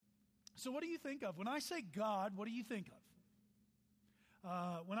So what do you think of? When I say God, what do you think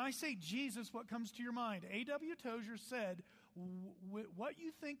of? When I say Jesus, what comes to your mind? A.W. Tozer said, what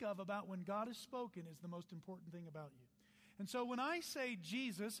you think of about when God has spoken is the most important thing about you. And so when I say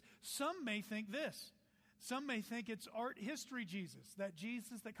Jesus, some may think this. Some may think it's art history Jesus, that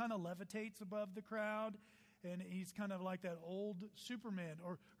Jesus that kind of levitates above the crowd, and he's kind of like that old Superman.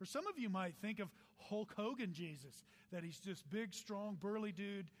 Or some of you might think of Hulk Hogan Jesus, that he's this big, strong, burly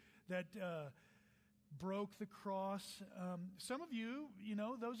dude that broke the cross. Some of you,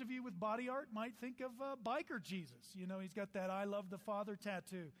 those of you with body art might think of biker Jesus. He's got that I love the Father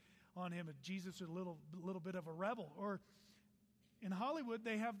tattoo on him. Jesus is a little bit of a rebel. Or in Hollywood,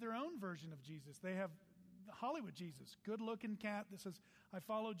 they have their own version of Jesus. They have Hollywood Jesus, good-looking cat that says, I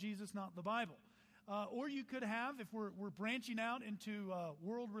follow Jesus, not the Bible. Or you could have, if we're branching out into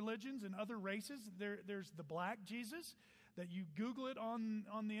world religions and other races, there's the black Jesus that you Google it on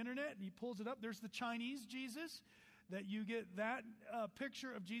the internet and he pulls it up. There's the Chinese Jesus that you get that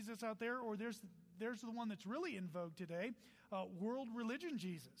picture of Jesus out there. Or there's the one that's really in vogue today, world religion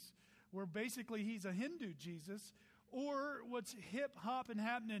Jesus, where basically he's a Hindu Jesus. Or what's hip hop and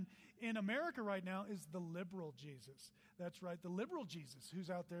happening in America right now is the liberal Jesus. That's right, the liberal Jesus who's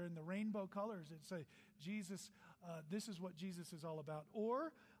out there in the rainbow colors that say, Jesus, this is what Jesus is all about.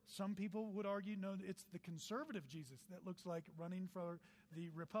 Or some people would argue, no, it's the conservative Jesus that looks like running for the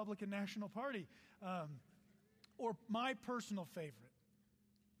Republican National Party. Or my personal favorite,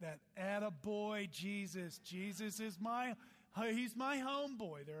 that attaboy Jesus. Jesus is he's my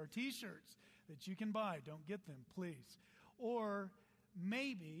homeboy. There are t-shirts that you can buy. Don't get them, please. Or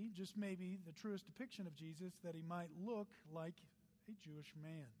maybe, just maybe, the truest depiction of Jesus, that he might look like a Jewish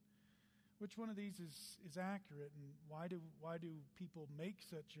man. Which one of these is accurate, and why do people make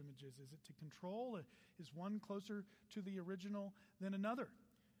such images? Is it to control? Is one closer to the original than another?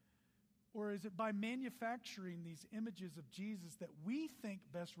 Or is it by manufacturing these images of Jesus that we think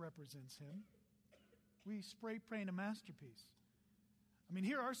best represents him, we spray paint a masterpiece? I mean,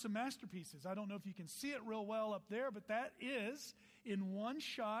 here are some masterpieces. I don't know if you can see it real well up there, but that is, in one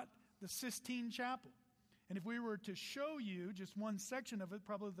shot, the Sistine Chapel. And if we were to show you just one section of it,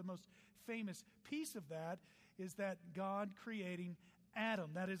 probably the most famous piece of that is that God creating Adam.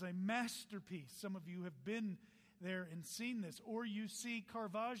 That is a masterpiece. Some of you have been there and seen this. Or you see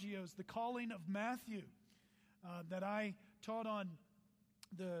Caravaggio's The Calling of Matthew that I taught on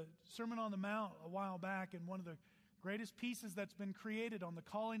the Sermon on the Mount a while back, and one of the greatest pieces that's been created on the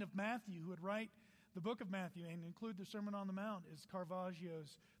calling of Matthew, who would write the book of Matthew and include the Sermon on the Mount, is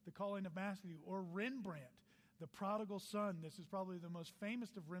Caravaggio's The Calling of Matthew. Or Rembrandt, The Prodigal Son. This is probably the most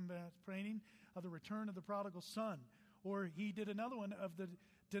famous of Rembrandt's painting of the return of the prodigal son. Or he did another one of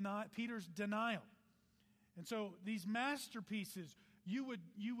Peter's denial. And so these masterpieces, you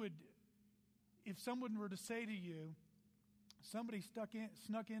would, if someone were to say to you, somebody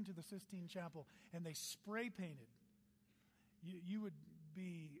snuck into the Sistine Chapel and they spray painted, you would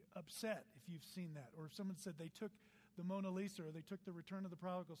be upset if you've seen that. Or if someone said they took the Mona Lisa or they took the Return of the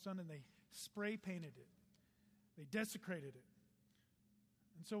Prodigal Son and they spray painted it. They desecrated it.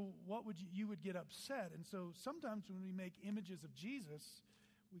 And so you would get upset. And so sometimes when we make images of Jesus,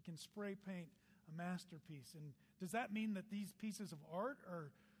 we can spray paint a masterpiece. And does that mean that these pieces of art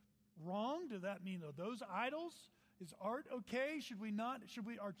are wrong? Does that mean those idols? Is art okay? Should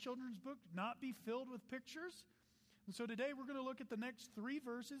our children's book not be filled with pictures? And so today we're going to look at the next 3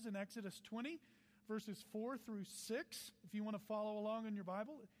 verses in Exodus 20, verses 4 through 6, if you want to follow along in your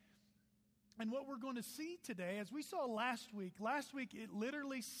Bible. And what we're going to see today, as we saw last week it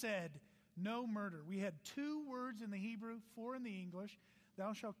literally said no murder. We had 2 words in the Hebrew, 4 in the English.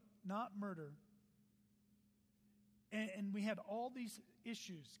 Thou shalt not murder. And we had all these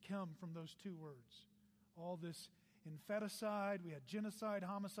issues come from those 2 words. All this infanticide, we had genocide,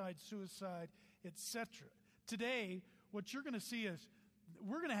 homicide, suicide, etc. Today, what you're going to see is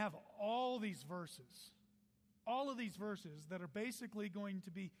we're going to have all of these verses that are basically going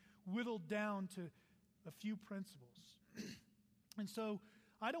to be whittled down to a few principles. And so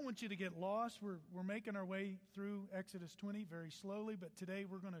I don't want you to get lost. We're making our way through Exodus 20 very slowly, but today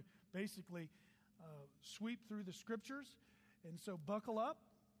we're going to basically sweep through the scriptures. And so buckle up.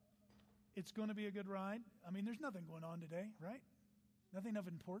 It's going to be a good ride. I mean, there's nothing going on today, right? Nothing of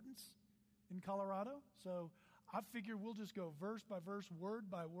importance in Colorado. So I figure we'll just go verse by verse, word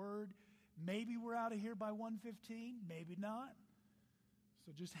by word. Maybe we're out of here by 1:15, maybe not.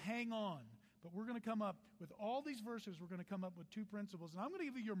 So just hang on. But we're going to come up with all these verses. We're going to come up with 2 principles. And I'm going to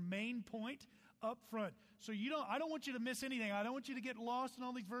give you your main point up front. So I don't want you to miss anything. I don't want you to get lost in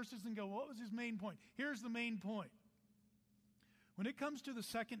all these verses and go, what was his main point? Here's the main point. When it comes to the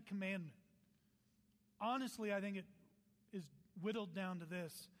second commandment, honestly, I think it is whittled down to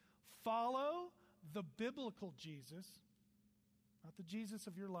this. Follow the biblical Jesus, not the Jesus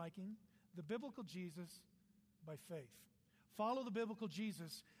of your liking, the biblical Jesus by faith. Follow the biblical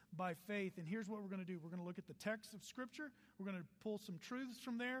Jesus by faith. And here's what we're going to do. We're going to look at the text of Scripture. We're going to pull some truths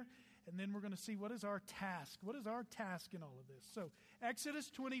from there. And then we're going to see what is our task. What is our task in all of this? So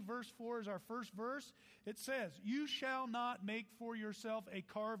Exodus 20 verse 4 is our first verse. It says, "You shall not make for yourself a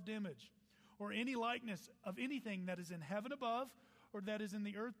carved image or any likeness of anything that is in heaven above, or that is in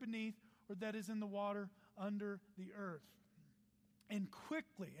the earth beneath, or that is in the water under the earth." And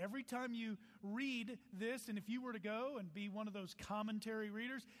quickly, every time you read this, and if you were to go and be one of those commentary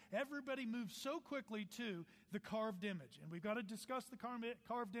readers, everybody moves so quickly to the carved image. And we've got to discuss the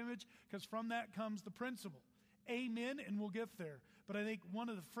carved image, because from that comes the principle. Amen, and we'll get there. But I think one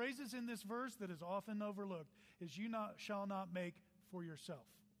of the phrases in this verse that is often overlooked is, shall not make for yourself.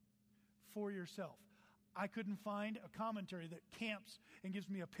 For yourself. I couldn't find a commentary that camps and gives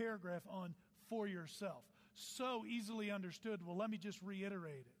me a paragraph on for yourself. So easily understood. Well, let me just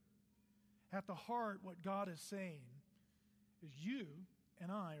reiterate it. At the heart, what God is saying is you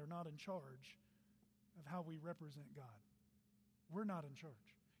and I are not in charge of how we represent God. We're not in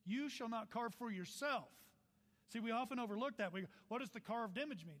charge. You shall not carve for yourself. See, we often overlook that. We go, what does the carved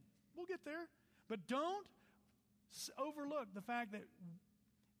image mean? We'll get there. But don't overlook the fact that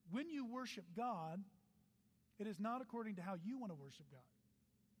when you worship God, it is not according to how you want to worship God.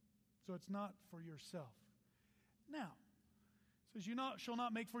 So it's not for yourself. Now, it says, "You shall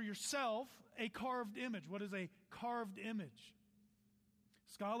not make for yourself a carved image." What is a carved image?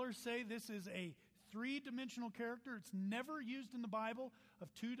 Scholars say this is a three-dimensional character. It's never used in the Bible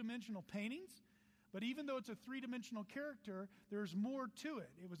of two-dimensional paintings. But even though it's a three-dimensional character, there's more to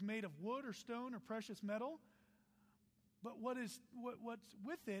it. It was made of wood or stone or precious metal. But what's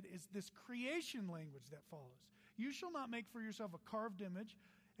with it is this creation language that follows. "You shall not make for yourself a carved image."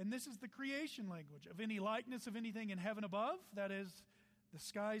 And this is the creation language of any likeness of anything in heaven above, that is the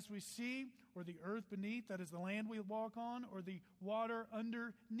skies we see, or the earth beneath, that is the land we walk on, or the water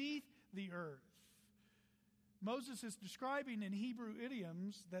underneath the earth. Moses is describing in Hebrew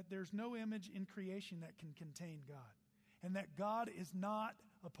idioms that there's no image in creation that can contain God, and that God is not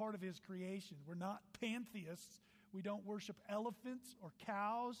a part of his creation. We're not pantheists. We don't worship elephants or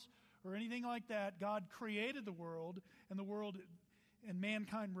cows or anything like that. God created the world, and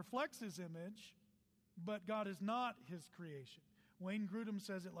mankind reflects his image, but God is not his creation. Wayne Grudem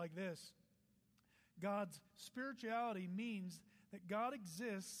says it like this: God's spirituality means that God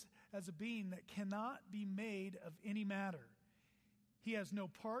exists as a being that cannot be made of any matter. He has no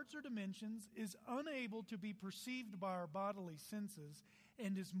parts or dimensions, is unable to be perceived by our bodily senses,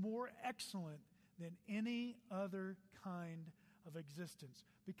 and is more excellent than any other kind of existence.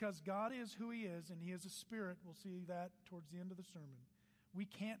 Because God is who he is, and he is a spirit. We'll see that towards the end of the sermon. We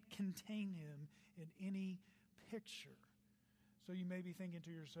can't contain him in any picture. So you may be thinking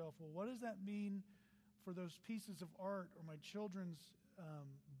to yourself, well, what does that mean for those pieces of art or my children's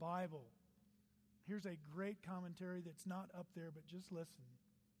Bible? Here's a great commentary that's not up there, but just listen.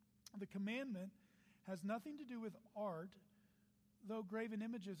 The commandment has nothing to do with art, though graven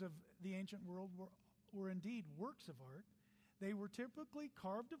images of the ancient world were indeed works of art. They were typically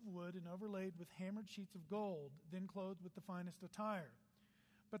carved of wood and overlaid with hammered sheets of gold, then clothed with the finest attire.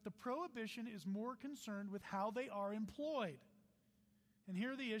 But the prohibition is more concerned with how they are employed. And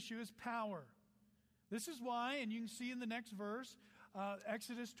here the issue is power. This is why, and you can see in the next verse,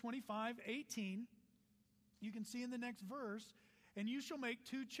 Exodus 25:18, you can see in the next verse, "And you shall make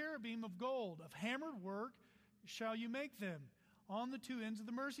 2 cherubim of gold, of hammered work shall you make them, on the 2 ends of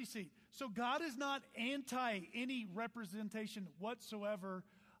the mercy seat." So God is not anti any representation whatsoever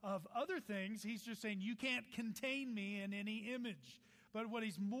of other things. He's just saying, you can't contain me in any image. But what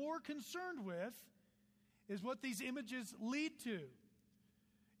he's more concerned with is what these images lead to.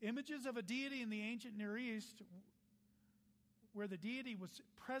 Images of a deity in the ancient Near East, where the deity was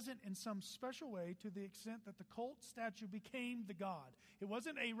present in some special way to the extent that the cult statue became the god. It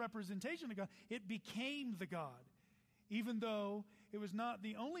wasn't a representation of God, it became the god. Even though it was not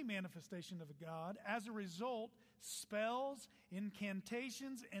the only manifestation of a god, as a result, spells,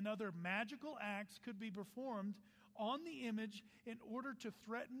 incantations, and other magical acts could be performed on the image in order to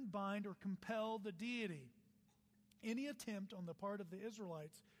threaten, bind, or compel the deity. Any attempt on the part of the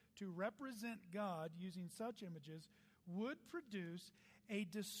Israelites to represent God using such images would produce a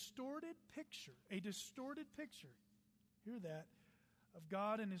distorted picture, hear that, of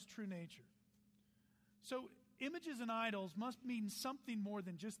God and his true nature. So images and idols must mean something more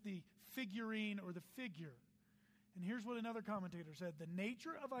than just the figurine or the figure. And here's what another commentator said: the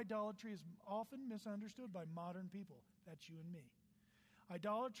nature of idolatry is often misunderstood by modern people. That's you and me.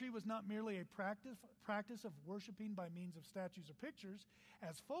 Idolatry was not merely a practice of worshiping by means of statues or pictures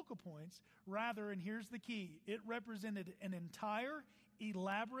as focal points. Rather, and here's the key, it represented an entire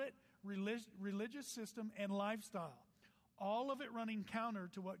elaborate religious system and lifestyle, all of it running counter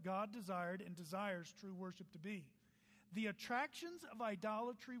to what God desired and desires true worship to be. The attractions of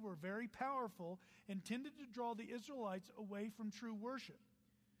idolatry were very powerful, intended to draw the Israelites away from true worship,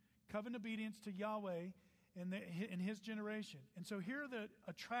 covenant obedience to Yahweh in his generation. And so here are the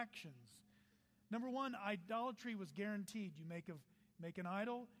attractions. Number one, idolatry was guaranteed. You make an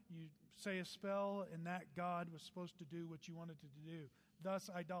idol, you say a spell, and that God was supposed to do what you wanted it to do. Thus,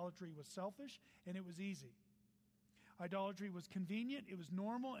 idolatry was selfish, and it was easy. Idolatry was convenient, it was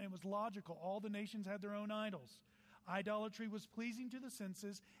normal, and it was logical. All the nations had their own idols. Idolatry was pleasing to the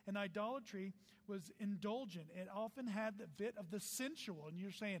senses, and idolatry was indulgent. It often had the bit of the sensual. And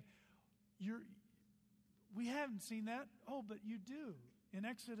you're saying, we haven't seen that. Oh, but you do. In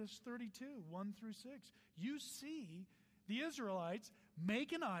Exodus 32, 1 through 6, you see the Israelites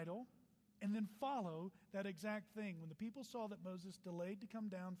make an idol and then follow that exact thing. When the people saw that Moses delayed to come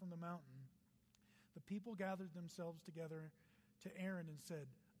down from the mountain, the people gathered themselves together to Aaron and said,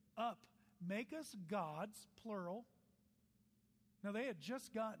 "Up, make us gods," plural. Now they had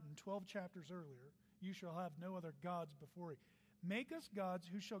just gotten 12 chapters earlier, "You shall have no other gods before you." Make us gods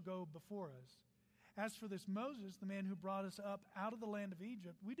who shall go before us. As for this Moses, the man who brought us up out of the land of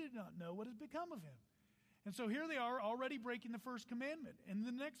Egypt, we did not know what had become of him. And so here they are already breaking the first commandment. In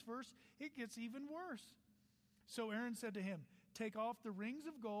the next verse, it gets even worse. So Aaron said to him, "Take off the rings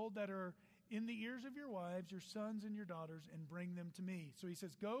of gold that are in the ears of your wives, your sons and your daughters, and bring them to me." So he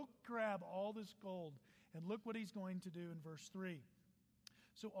says, go grab all this gold. And look what he's going to do in verse 3.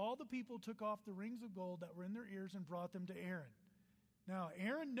 So all the people took off the rings of gold that were in their ears and brought them to Aaron. Now,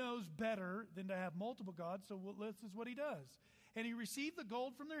 Aaron knows better than to have multiple gods, so this is what he does. And he received the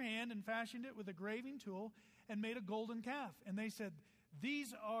gold from their hand and fashioned it with a graving tool and made a golden calf. And they said,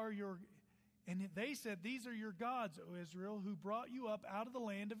 these are your gods, O Israel, who brought you up out of the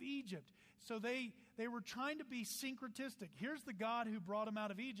land of Egypt. So they were trying to be syncretistic. Here's the God who brought them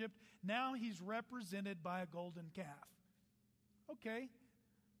out of Egypt. Now he's represented by a golden calf. Okay,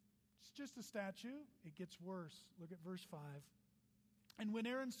 it's just a statue. It gets worse. Look at verse 5. And when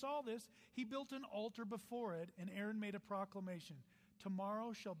Aaron saw this, he built an altar before it, and Aaron made a proclamation.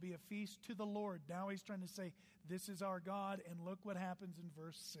 Tomorrow shall be a feast to the Lord. Now he's trying to say, this is our God, and look what happens in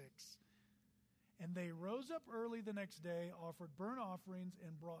verse 6. And they rose up early the next day, offered burnt offerings,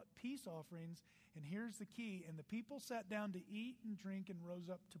 and brought peace offerings. And here's the key. And the people sat down to eat and drink and rose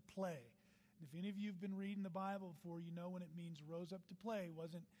up to play. And if any of you have been reading the Bible before, you know when it means rose up to play.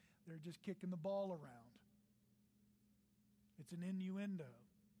 Wasn't they're just kicking the ball around. It's an innuendo.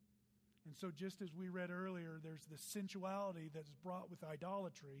 And so just as we read earlier, there's the sensuality that's brought with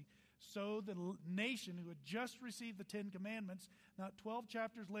idolatry. So the nation who had just received the 10 Commandments, not 12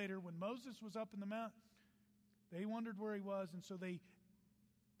 chapters later, when Moses was up in the mount, they wondered where he was. And so they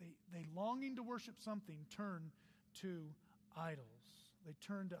longing to worship something, turned to idols. They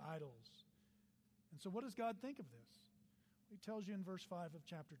turned to idols. And so what does God think of this? He tells you in verse 5 of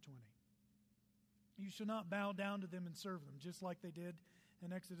chapter 20. You shall not bow down to them and serve them, just like they did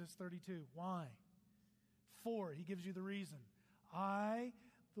in Exodus 32. Why? For, he gives you the reason. I,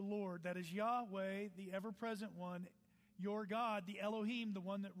 the Lord, that is Yahweh, the ever-present one, your God, the Elohim, the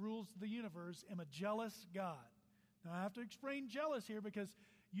one that rules the universe, am a jealous God. Now, I have to explain jealous here because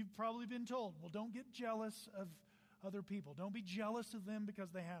you've probably been told, well, don't get jealous of other people. Don't be jealous of them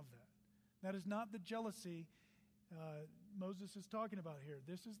because they have that. That is not the jealousy Moses is talking about here.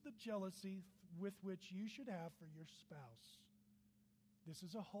 This is the jealousy with which you should have for your spouse. This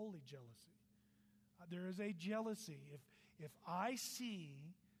is a holy jealousy. There is a jealousy. If I see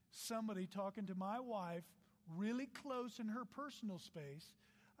somebody talking to my wife really close in her personal space,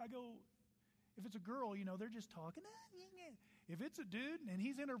 I go, if it's a girl, they're just talking. If it's a dude and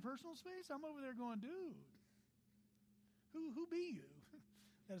he's in her personal space, I'm over there going, dude, who be you?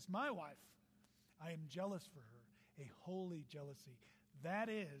 That's my wife. I am jealous for her, a holy jealousy. That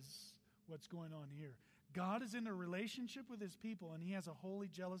is what's going on here. God is in a relationship with his people, and he has a holy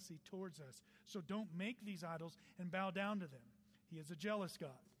jealousy towards us. So don't make these idols and bow down to them. He is a jealous God.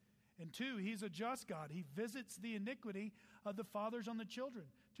 And 2, he's a just God. He visits the iniquity of the fathers on the children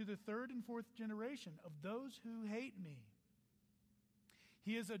to the 3rd and 4th generation of those who hate me.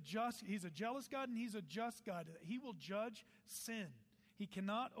 He's a jealous God, and he's a just God. He will judge sin. He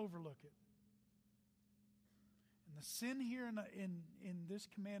cannot overlook it. And the sin here in this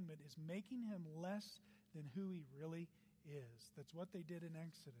commandment is making him less than who he really is. That's what they did in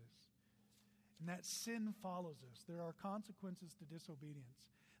Exodus. And that sin follows us. There are consequences to disobedience.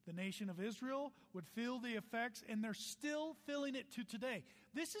 The nation of Israel would feel the effects, and they're still feeling it to today.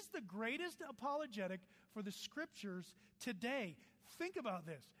 This is the greatest apologetic for the Scriptures today. Think about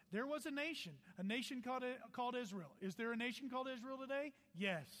this. There was a nation called Israel. Is there a nation called Israel today?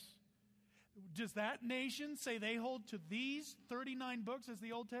 Yes. Does that nation say they hold to these 39 books as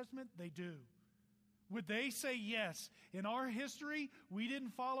the Old Testament? They do. Would they say, yes, in our history, we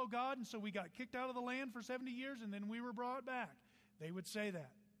didn't follow God, and so we got kicked out of the land for 70 years, and then we were brought back? They would say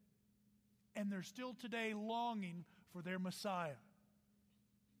that. And they're still today longing for their Messiah.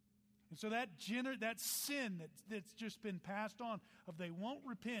 And so that sin that's just been passed on, of they won't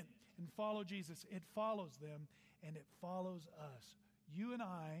repent and follow Jesus, it follows them, and it follows us. You and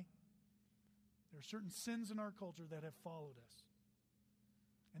I, there are certain sins in our culture that have followed us.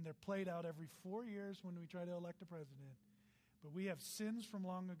 And they're played out every 4 years when we try to elect a president. But we have sins from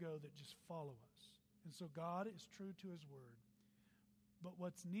long ago that just follow us. And so God is true to his word. But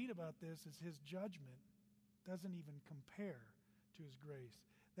what's neat about this is his judgment doesn't even compare to his grace.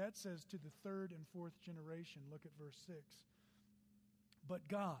 That says to the third and fourth generation. Look at verse 6. But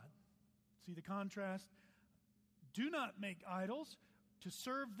God, see the contrast? Do not make idols to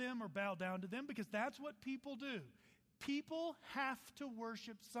serve them or bow down to them, because that's what people do. People have to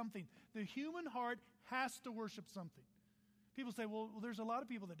worship something. The human heart has to worship something. People say, well, there's a lot of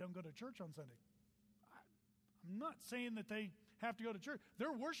people that don't go to church on Sunday. I'm not saying that they have to go to church.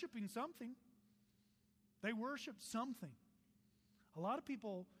 They're worshiping something. They worship something. A lot of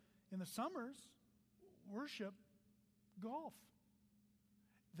people in the summers worship golf.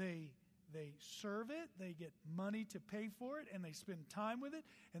 They serve it, they get money to pay for it, and they spend time with it,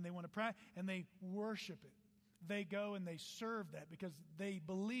 and they want to practice, and they worship it. They go and they serve that because they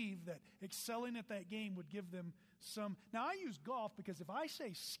believe that excelling at that game would give them some. Now, I use golf because if I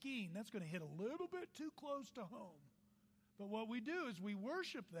say skiing, that's going to hit a little bit too close to home. But what we do is we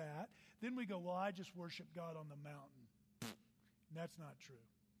worship that. Then we go, well, I just worship God on the mountain. That's not true.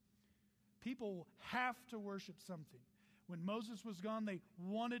 People have to worship something. When Moses was gone, they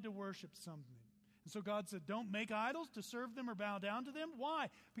wanted to worship something. And so God said, don't make idols to serve them or bow down to them. Why?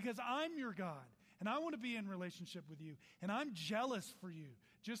 Because I'm your God. And I want to be in relationship with you. And I'm jealous for you.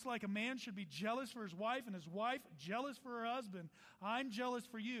 Just like a man should be jealous for his wife and his wife jealous for her husband, I'm jealous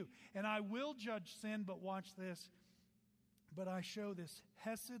for you. And I will judge sin, but watch this. But I show this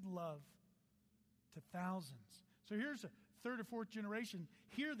hesed love to thousands. So here's a third or fourth generation.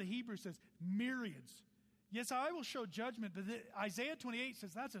 Here the Hebrew says myriads. Yes, I will show judgment, but Isaiah 28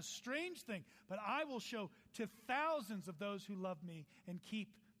 says that's a strange thing. But I will show to thousands of those who love me and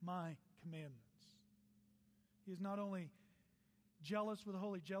keep my commandments. He is not only jealous with a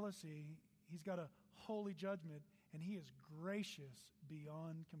holy jealousy, he's got a holy judgment, and he is gracious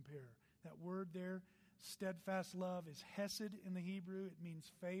beyond compare. That word there, steadfast love, is hesed in the Hebrew. It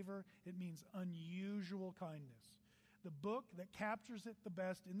means favor. It means unusual kindness. The book that captures it the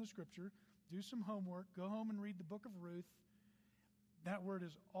best in the Scripture, do some homework, go home and read the book of Ruth. That word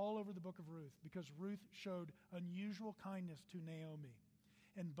is all over the book of Ruth because Ruth showed unusual kindness to Naomi.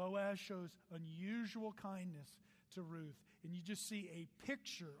 And Boaz shows unusual kindness to Ruth. And you just see a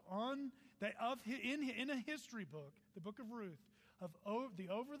picture in a history book, the book of Ruth, of the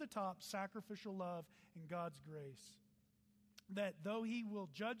over-the-top sacrificial love and God's grace. That though he will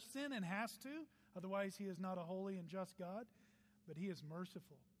judge sin and has to, otherwise he is not a holy and just God, but he is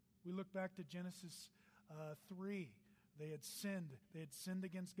merciful. We look back to Genesis 3. They had sinned. They had sinned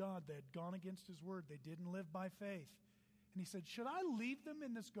against God. They had gone against his word. They didn't live by faith. And he said, should I leave them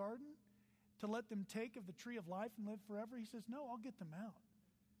in this garden to let them take of the tree of life and live forever? He says, no, I'll get them out.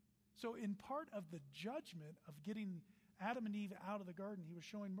 So in part of the judgment of getting Adam and Eve out of the garden, he was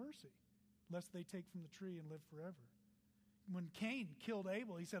showing mercy, lest they take from the tree and live forever. When Cain killed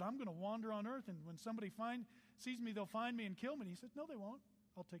Abel, he said, I'm going to wander on earth, and when somebody sees me, they'll find me and kill me. And he said, no, they won't.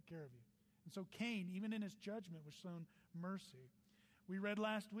 I'll take care of you. And so Cain, even in his judgment, was shown mercy. We read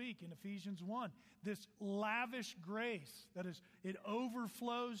last week in Ephesians 1, this lavish grace, that is, it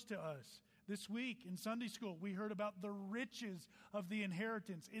overflows to us. This week in Sunday school, we heard about the riches of the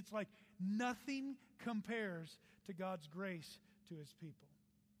inheritance. It's like nothing compares to God's grace to his people.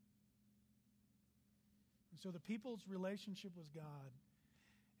 And so the people's relationship with God,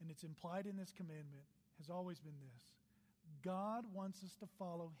 and it's implied in this commandment, has always been this. God wants us to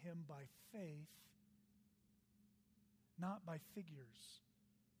follow him by faith, not by figures.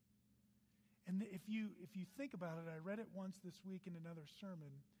 And if you think about it, I read it once this week in another sermon,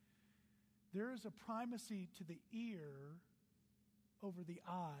 there is a primacy to the ear over the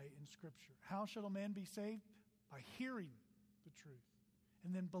eye in Scripture. How shall a man be saved? By hearing the truth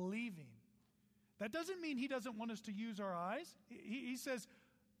and then believing. That doesn't mean he doesn't want us to use our eyes. He says,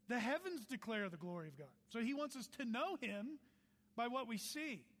 the heavens declare the glory of God. So he wants us to know him by what we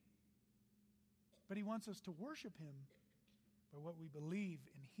see. But he wants us to worship him by what we believe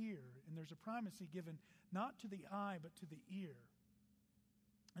and hear. And there's a primacy given not to the eye, but to the ear.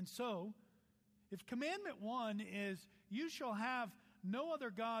 And so, if commandment 1 is, you shall have no other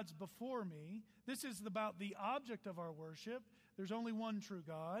gods before me, this is about the object of our worship. There's only one true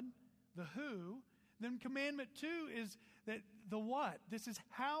God, the who. Then commandment 2 is that the what. This is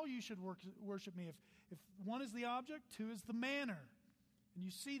how you should worship me. If 1 is the object, 2 is the manner. And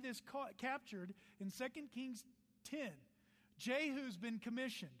you see this captured in 2 Kings 10. Jehu's been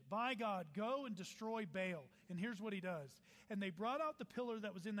commissioned by God, go and destroy Baal. And here's what he does. And they brought out the pillar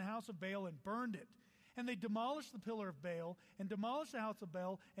that was in the house of Baal and burned it. And they demolished the pillar of Baal and demolished the house of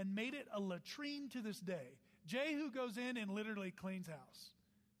Baal and made it a latrine to this day. Jehu goes in and literally cleans house.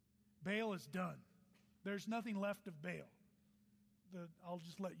 Baal is done. There's nothing left of Baal. I'll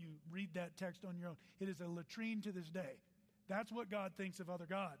just let you read that text on your own. It is a latrine to this day. That's what God thinks of other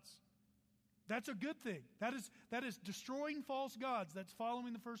gods. That's a good thing. That is destroying false gods. That's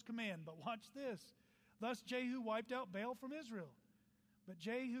following the first command. But watch this. Thus Jehu wiped out Baal from Israel. But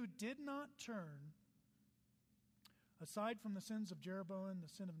Jehu did not turn aside from the sins of Jeroboam, the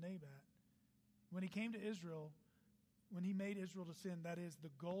sin of Nebat. When he came to Israel, when he made Israel to sin, that is,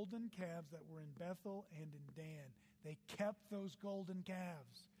 the golden calves that were in Bethel and in Dan. They kept those golden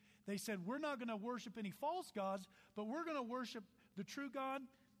calves. They said, we're not going to worship any false gods, but we're going to worship the true God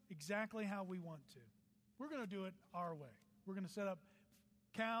exactly how we want to. We're going to do it our way. We're going to set up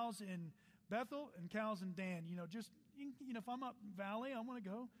cows in Bethel and cows in Dan. If I'm up valley, I want to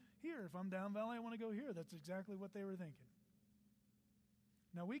go here. If I'm down valley, I want to go here. That's exactly what they were thinking.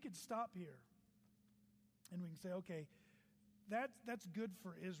 Now, we could stop here and we can say, okay, that's good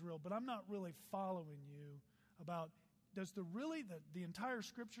for Israel, but I'm not really following you about, does the entire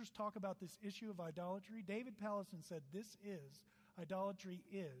scriptures talk about this issue of idolatry? David Pallison said idolatry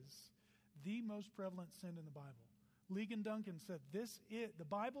is the most prevalent sin in the Bible. Ligon Duncan said the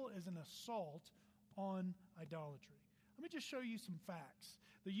Bible is an assault on idolatry. Let me just show you some facts.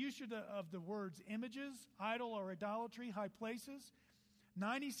 The usage of the words images, idol or idolatry, high places,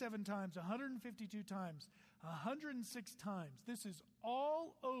 97 times, 152 times, 106 times. This is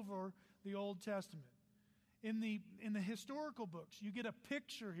all over the Old Testament. In the historical books, you get a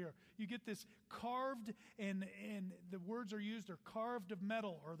picture here. You get this carved, and the words are used are carved of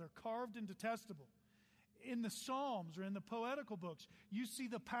metal, or they're carved into testable. In the Psalms or in the poetical books, you see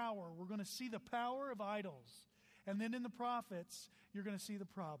the power. We're going to see the power of idols. And then in the prophets, you're going to see the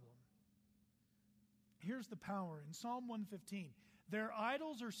problem. Here's the power. In Psalm 115, their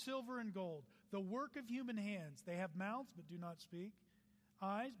idols are silver and gold, the work of human hands. They have mouths but do not speak,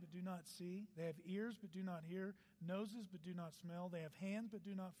 eyes but do not see. They have ears but do not hear, noses but do not smell. They have hands but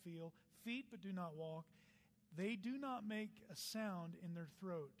do not feel, feet but do not walk. They do not make a sound in their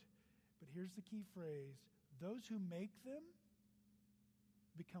throat. But here's the key phrase. Those who make them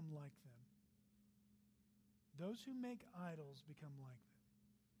become like them. Those who make idols become like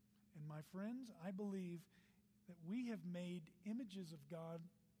them. And my friends, I believe that we have made images of God,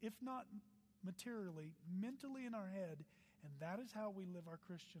 if not materially, mentally in our head, and that is how we live our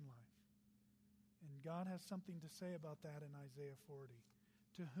Christian life. And God has something to say about that in Isaiah 40.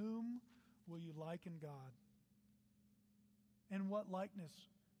 To whom will you liken God? And what likeness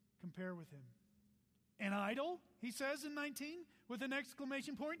compare with him? An idol, he says in 19, with an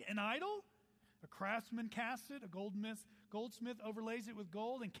exclamation point. An idol? A craftsman casts it, a goldsmith overlays it with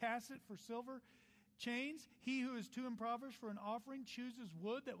gold and casts it for silver chains. He who is too impoverished for an offering chooses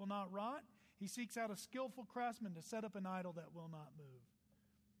wood that will not rot. He seeks out a skillful craftsman to set up an idol that will not move.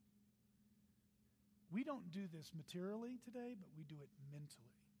 We don't do this materially today, but we do it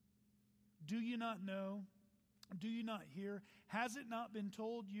mentally. Do you not know? Do you not hear? Has it not been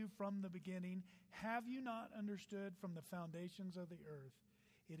told you from the beginning? Have you not understood from the foundations of the earth?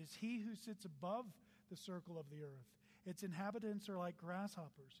 It is he who sits above the circle of the earth. Its inhabitants are like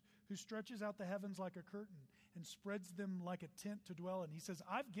grasshoppers, who stretches out the heavens like a curtain and spreads them like a tent to dwell in. He says,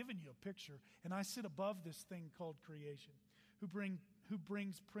 I've given you a picture, and I sit above this thing called creation, who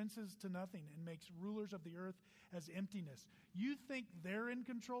brings princes to nothing and makes rulers of the earth as emptiness. You think they're in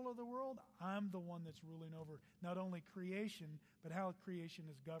control of the world? I'm the one that's ruling over not only creation, but how creation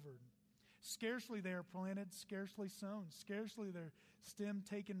is governed. Scarcely they are planted, scarcely sown, scarcely their stem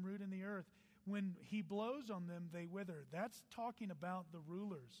taken root in the earth. When he blows on them, they wither. That's talking about the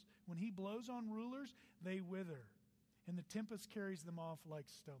rulers. When he blows on rulers, they wither. and the tempest carries them off like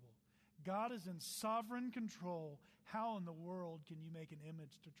stubble. God is in sovereign control. How in the world can you make an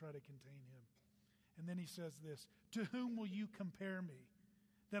image to try to contain him? And then he says this, to whom will you compare me,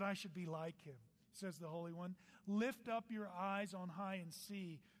 that I should be like him? Says the Holy One. Lift up your eyes on high and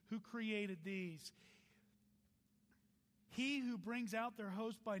see who created these. He who brings out their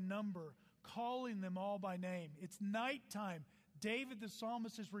host by number, calling them all by name. It's nighttime. David the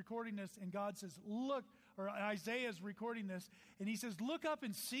psalmist is recording this, and God says, look, or Isaiah is recording this, and he says, look up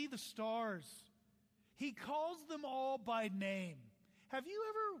and see the stars. He calls them all by name. Have you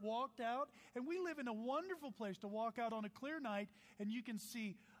ever walked out? And we live in a wonderful place to walk out on a clear night, and you can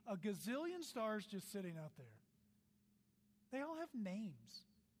see a gazillion stars just sitting out there. They all have names.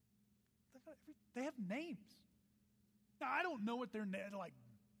 They have names. Now, I don't know what their names, like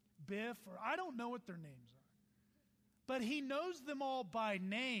Biff, or I don't know what their names are. But he knows them all by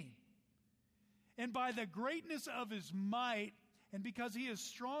name. And by the greatness of his might, and because he is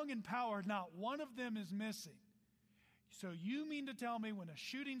strong in power, not one of them is missing. So you mean to tell me when a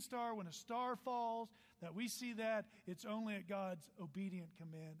shooting star, when a star falls, that we see that, it's only at God's obedient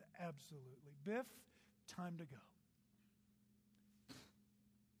command? Absolutely. Biff, time to go.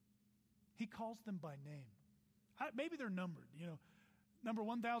 He calls them by name. Maybe they're numbered, number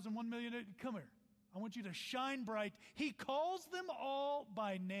 1,000, 1 million, come here. I want you to shine bright. He calls them all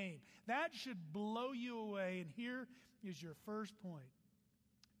by name. That should blow you away. And here is your first point.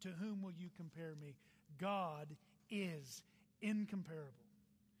 To whom will you compare me? God is incomparable.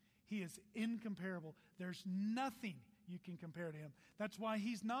 He is incomparable. There's nothing you can compare to him. That's why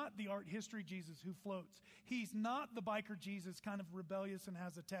he's not the art history Jesus who floats. He's not the biker Jesus, kind of rebellious and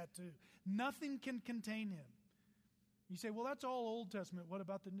has a tattoo. Nothing can contain him. You say, well, that's all Old Testament. What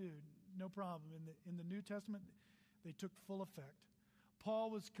about the New? No problem. In the New Testament, they took full effect. Paul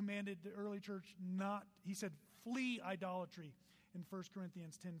was commanded the early church he said, flee idolatry in 1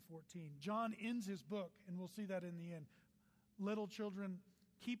 Corinthians 10:14. John ends his book, and we'll see that in the end. Little children,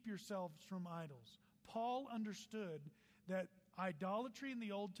 keep yourselves from idols. Paul understood that idolatry in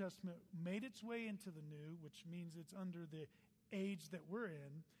the Old Testament made its way into the New, which means it's under the age that we're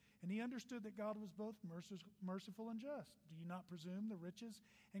in. And he understood that God was both merciful and just. Do you not presume the riches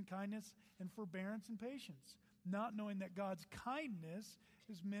and kindness and forbearance and patience, not knowing that God's kindness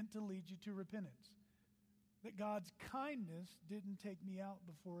is meant to lead you to repentance? That God's kindness didn't take me out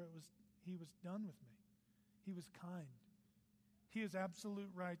before he was done with me. He was kind. He has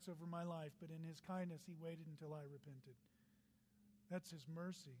absolute rights over my life, but in his kindness, he waited until I repented. That's his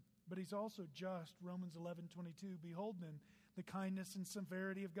mercy. But he's also just. Romans 11:22. Behold then the kindness and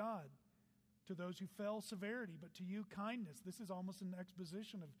severity of God. To those who fell, severity, but to you, kindness. This is almost an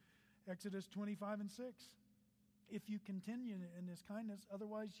exposition of Exodus 25 and 6. If you continue in his kindness,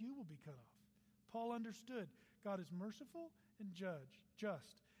 otherwise you will be cut off. Paul understood God is merciful and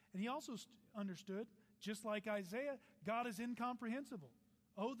just. And he also understood, just like Isaiah, God is incomprehensible.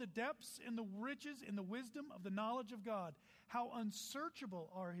 Oh, the depths and the riches and the wisdom of the knowledge of God. How unsearchable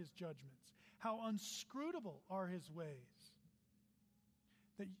are his judgments. How unscrutable are his ways.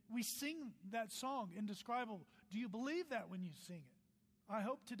 That we sing that song, indescribable. Do you believe that when you sing it? I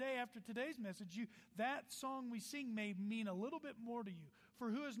hope today, after today's message, that song we sing may mean a little bit more to you.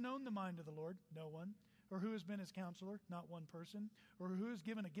 For who has known the mind of the Lord? No one. Or who has been his counselor? Not one person. Or who has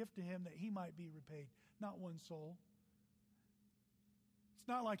given a gift to him that he might be repaid? Not one soul. It's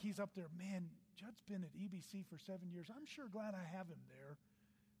not like he's up there, man, Judd's been at EBC for 7 years. I'm sure glad I have him there.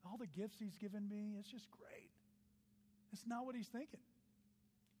 All the gifts he's given me, it's just great. That's not what he's thinking.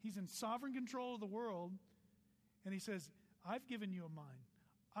 He's in sovereign control of the world, and he says, I've given you a mind.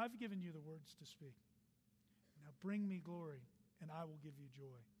 I've given you the words to speak. Now bring me glory, and I will give you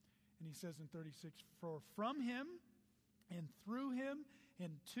joy. And he says in 36, for from him and through him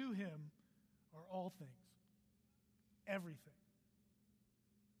and to him are all things. Everything.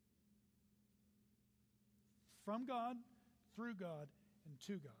 From God, through God, and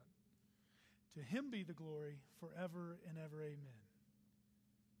to God. To him be the glory forever and ever. Amen.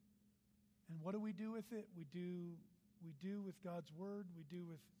 And what do we do with it? We do with God's word. We do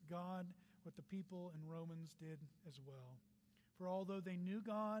with God what the people in Romans did as well. For although they knew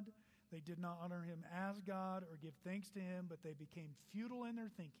God, they did not honor him as God or give thanks to him, but they became futile in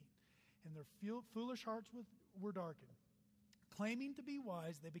their thinking, and their foolish hearts were darkened. Claiming to be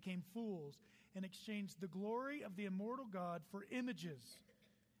wise, they became fools and exchanged the glory of the immortal God for images,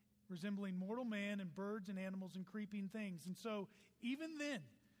 resembling mortal man and birds and animals and creeping things. And so, even then,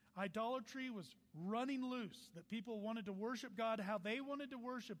 idolatry was running loose, that people wanted to worship God how they wanted to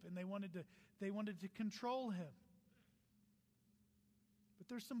worship, and they wanted to control him. But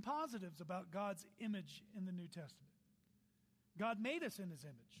there's some positives about God's image in the New Testament. God made us in his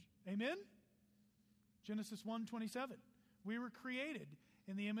image. Amen? Genesis 1:27. We were created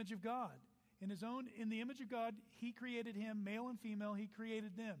in the image of God. In the image of God, he created him, male and female, he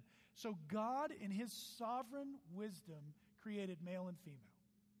created them. So God, in his sovereign wisdom, created male and female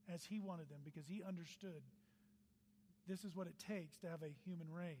as he wanted them, because he understood this is what it takes to have a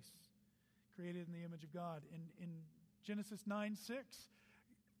human race created in the image of God. In Genesis 9:6,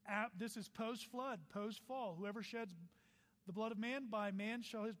 this is post-flood, post-fall. Whoever sheds the blood of man, by man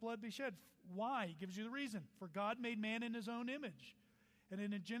shall his blood be shed. Why? He gives you the reason. For God made man in his own image. And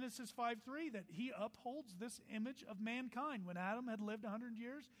in Genesis 5:3, that he upholds this image of mankind. When Adam had lived 100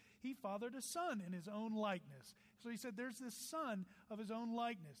 years, he fathered a son in his own likeness. So he said, there's this son of his own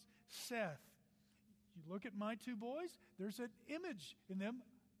likeness, Seth. You look at my two boys, there's an image in them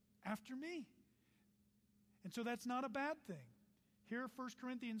after me. And so that's not a bad thing. Here, 1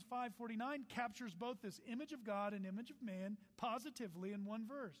 Corinthians 5:49 captures both this image of God and image of man positively in one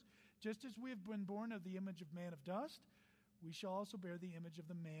verse. Just as we have been born of the image of man of dust, we shall also bear the image of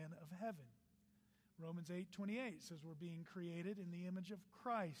the man of heaven. Romans 8:28 says we're being created in the image of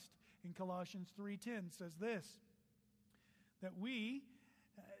Christ. In Colossians 3:10 says this, that we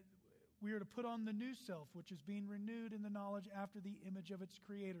are to put on the new self, which is being renewed in the knowledge after the image of its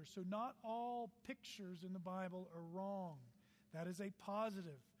creator. So not all pictures in the Bible are wrong. That is a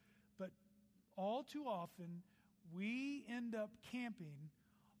positive. But all too often, we end up camping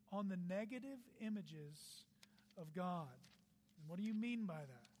on the negative images of God. And what do you mean by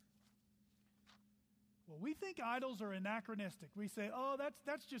that? Well, we think idols are anachronistic. We say, oh,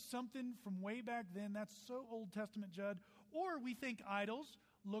 that's just something from way back then. That's so Old Testament, Judd. Or we think idols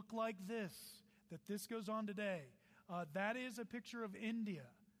look like this, that this goes on today. That is a picture of India.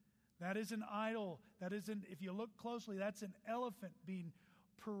 That is an idol. That is if you look closely, that's an elephant being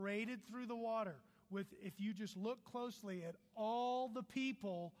paraded through the water with, if you just look closely at all the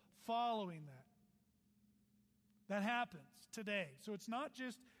people following that. That happens today. So it's not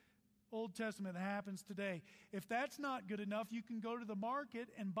just Old Testament that happens today. If that's not good enough, you can go to the market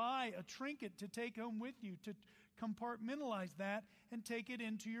and buy a trinket to take home with you, to compartmentalize that and take it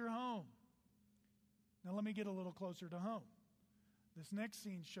into your home. Now let me get a little closer to home. This next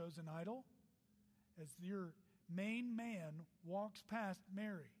scene shows an idol as your main man walks past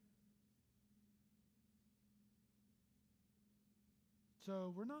Mary.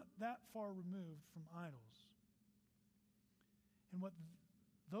 So we're not that far removed from idols. And what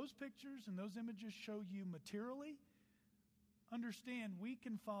those pictures and those images show you materially, understand we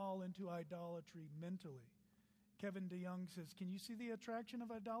can fall into idolatry mentally. Kevin DeYoung says, can you see the attraction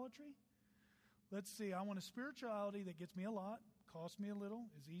of idolatry? Let's see, I want a spirituality that gets me a lot, costs me a little,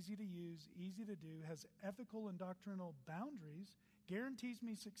 is easy to use, easy to do, has ethical and doctrinal boundaries, guarantees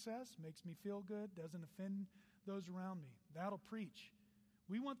me success, makes me feel good, doesn't offend those around me. That'll preach.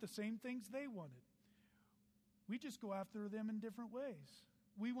 We want the same things they wanted. We just go after them in different ways.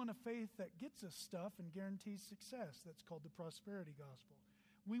 We want a faith that gets us stuff and guarantees success. That's called the prosperity gospel.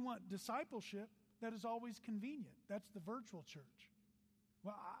 We want discipleship that is always convenient. That's the virtual church.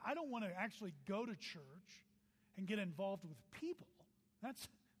 Well, I don't want to actually go to church and get involved with people. That's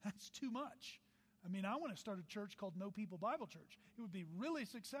too much. I mean, I want to start a church called No People Bible Church. It would be really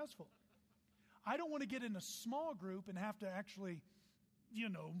successful. I don't want to get in a small group and have to actually,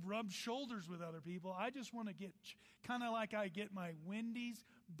 rub shoulders with other people. I just want to get kind of like I get my Wendy's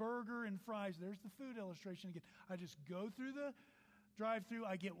burger and fries. There's the food illustration again. I just go through the drive-through,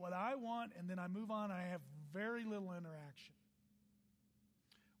 I get what I want, and then I move on. I have very little interaction.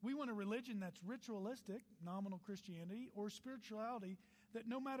 We want a religion that's ritualistic, nominal Christianity, or spirituality that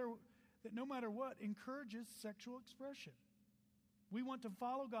no matter what encourages sexual expression. We want to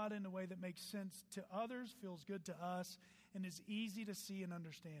follow God in a way that makes sense to others, feels good to us, and is easy to see and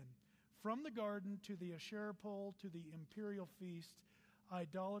understand. From the garden to the Asherah pole to the imperial feast,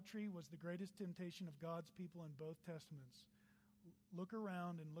 idolatry was the greatest temptation of God's people in both testaments. Look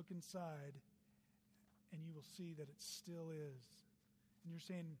around and look inside, and you will see that it still is. And you're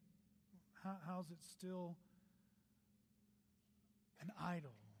saying, how's it still an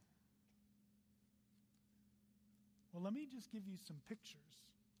idol? Well, let me just give you some pictures.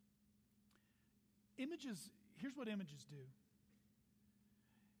 Images, here's what images do.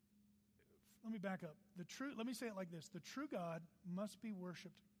 Let me back up. Let me say it like this. The true God must be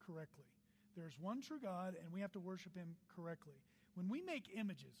worshiped correctly. There's one true God, and we have to worship him correctly. When we make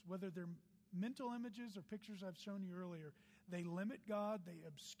images, whether they're mental images or pictures I've shown you earlier, they limit God, they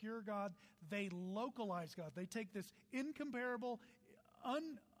obscure God, they localize God. They take this incomparable,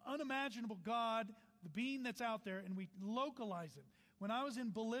 unimaginable God, the being that's out there, and we localize him. When I was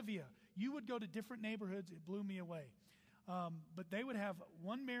in Bolivia, you would go to different neighborhoods. It blew me away. But they would have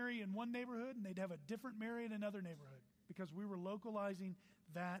one Mary in one neighborhood, and they'd have a different Mary in another neighborhood, because we were localizing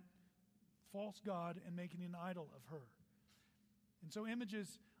that false god and making an idol of her. And so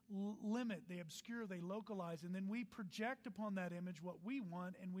images limit, they obscure, they localize, and then we project upon that image what we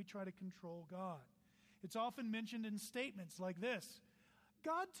want, and we try to control God. It's often mentioned in statements like this: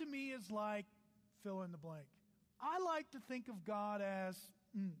 God to me is like fill in the blank. I like to think of God as,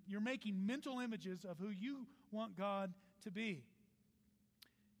 you're making mental images of who you want God to be.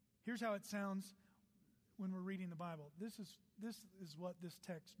 Here's how it sounds when we're reading the Bible. This is what this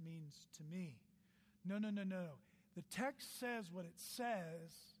text means to me. No. The text says what it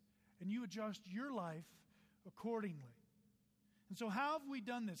says, and you adjust your life accordingly. And so how have we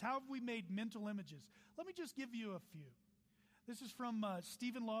done this? How have we made mental images? Let me just give you a few. This is from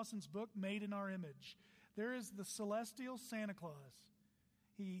Stephen Lawson's book, Made in Our Image. There is the celestial Santa Claus.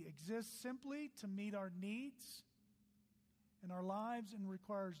 He exists simply to meet our needs in our lives and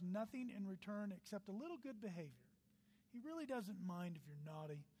requires nothing in return except a little good behavior. He really doesn't mind if you're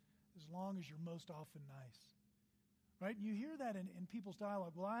naughty as long as you're most often nice. Right? And you hear that in people's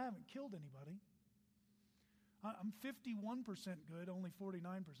dialogue. Well, I haven't killed anybody. I'm 51% good, only 49%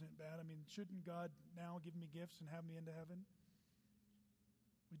 bad. I mean, shouldn't God now give me gifts and have me into heaven?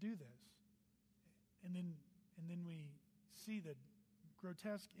 We do this. And then we see the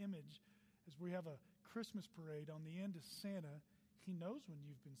grotesque image as we have a Christmas parade. On the end is Santa. He knows when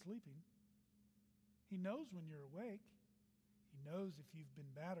you've been sleeping. He knows when you're awake. He knows if you've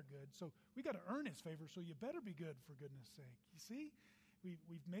been bad or good. So we got to earn his favor, so you better be good, for goodness sake. You see,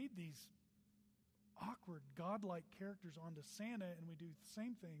 we've made these awkward, godlike characters onto Santa, and we do the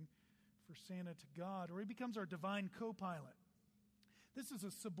same thing for Santa to God, or he becomes our divine co-pilot. This is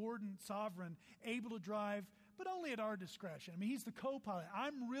a subordinate sovereign, able to drive, but only at our discretion. I mean, he's the co-pilot.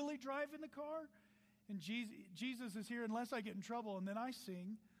 I'm really driving the car, and Jesus is here unless I get in trouble. And then I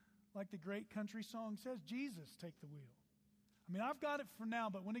sing, like the great country song says, Jesus, take the wheel. I mean, I've got it for now,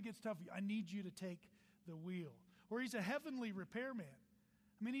 but when it gets tough, I need you to take the wheel. Or he's a heavenly repairman.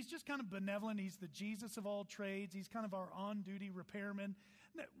 I mean, he's just kind of benevolent. He's the Jesus of all trades. He's kind of our on-duty repairman.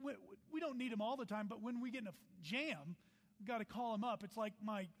 We don't need him all the time, but when we get in a jam, we've got to call him up. It's like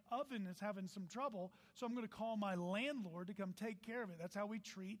my oven is having some trouble, so I'm going to call my landlord to come take care of it. That's how we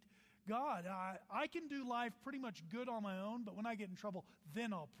treat God. I can do life pretty much good on my own, but when I get in trouble,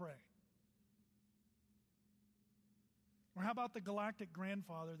 then I'll pray. Or how about the galactic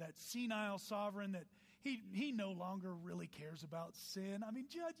grandfather, that senile sovereign that he no longer really cares about sin? I mean,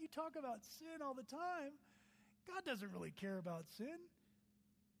 Judge, you talk about sin all the time. God doesn't really care about sin.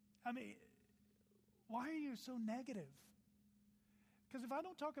 I mean, why are you so negative? Because if I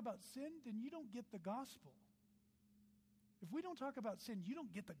don't talk about sin, then you don't get the gospel. If we don't talk about sin, you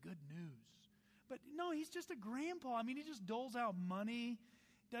don't get the good news. But no, he's just a grandpa. I mean, he just doles out money,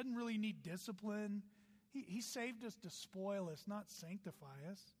 doesn't really need discipline. He saved us to spoil us, not sanctify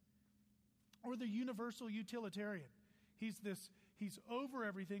us. Or the universal utilitarian. He's over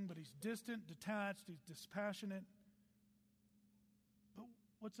everything, but he's distant, detached, he's dispassionate. But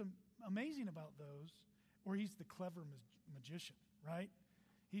what's amazing about those, or he's the clever magician, right?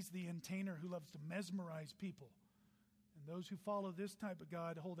 He's the entertainer who loves to mesmerize people. And those who follow this type of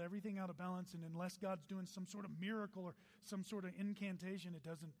God hold everything out of balance, and unless God's doing some sort of miracle or some sort of incantation,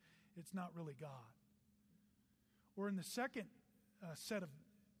 it's not really God. Or in the second set of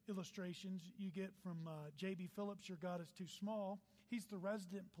illustrations you get from J.B. Phillips, Your God is Too Small. He's the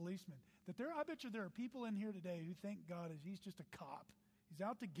resident policeman. I bet you there are people in here today who think he's just a cop. He's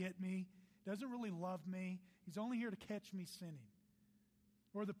out to get me, doesn't really love me. He's only here to catch me sinning.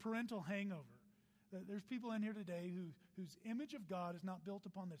 Or the parental hangover. There's people in here today whose image of God is not built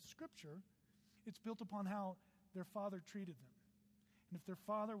upon the Scripture. It's built upon how their father treated them. And if their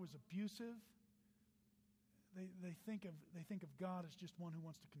father was abusive, they think of God as just one who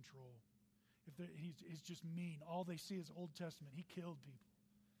wants to control. He's just mean. All they see is Old Testament. He killed people.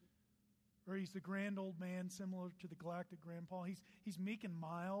 Or he's the grand old man, similar to the galactic grandpa. He's meek and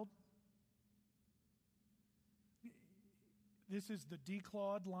mild. This is the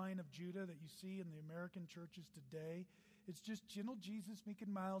declawed line of Judah that you see in the American churches today. It's just gentle Jesus, meek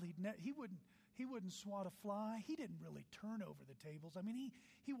and mild. He wouldn't swat a fly. He didn't really turn over the tables. I mean,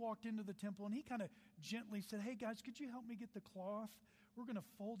 he walked into the temple and he kind of gently said, "Hey guys, could you help me get the cloth? We're going to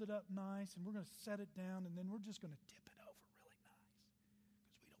fold it up nice and we're going to set it down and then we're just going to tip it over really nice because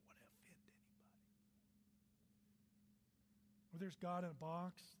we don't want to offend anybody." Or there's God in a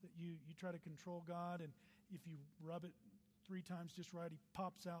box that you try to control God, and if you rub it 3 times just right, he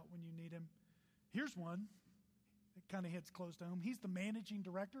pops out when you need him. Here's one. It kind of hits close to home. He's the managing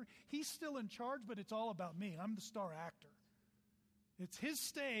director. He's still in charge, but it's all about me. I'm the star actor. It's his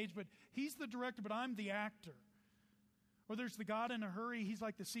stage, but he's the director, but I'm the actor. Or there's the God in a hurry. He's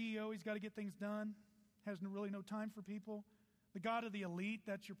like the CEO. He's got to get things done. Has really no time for people. The God of the elite,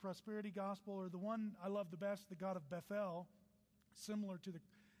 that's your prosperity gospel. Or the one I love the best, the God of Bethel, similar to the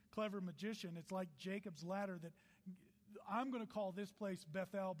clever magician. It's like Jacob's ladder that I'm going to call this place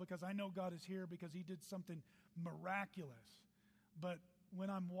Bethel because I know God is here because he did something miraculous. But when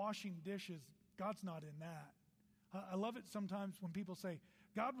I'm washing dishes, God's not in that. I love it sometimes when people say,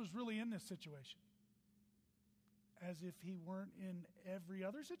 God was really in this situation. As if he weren't in every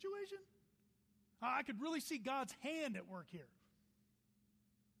other situation. I could really see God's hand at work here.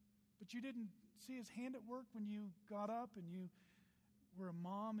 But you didn't see his hand at work when you got up and you were a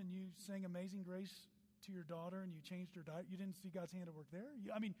mom and you sang Amazing Grace to your daughter and you changed her diet. You didn't see God's hand at work there?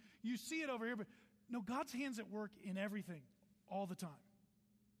 You see it over here, but no, God's hand's at work in everything all the time.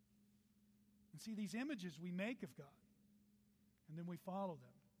 And see, these images we make of God, and then we follow them.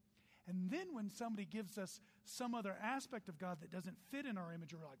 And then when somebody gives us some other aspect of God that doesn't fit in our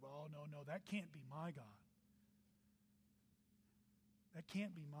image, we're like, well, no, that can't be my God. That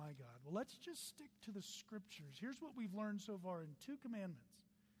can't be my God. Well, let's just stick to the Scriptures. Here's what we've learned so far in 2 commandments.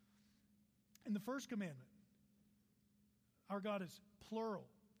 In the first commandment, our God is plural.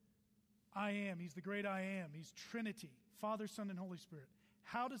 I am. He's the great I am. He's Trinity, Father, Son, and Holy Spirit.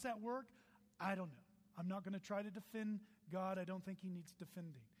 How does that work? I don't know. I'm not going to try to defend God. I don't think he needs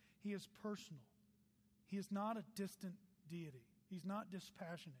defending. He is personal. He is not a distant deity. He's not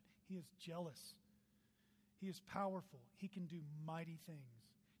dispassionate. He is jealous. He is powerful. He can do mighty things.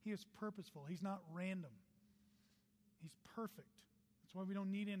 He is purposeful. He's not random. He's perfect. That's why we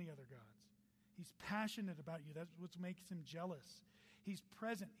don't need any other gods. He's passionate about you. That's what makes him jealous. He's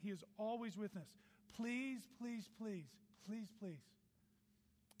present. He is always with us. Please, please, please, please, please.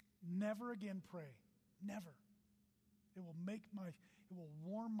 Never again pray. Never. It will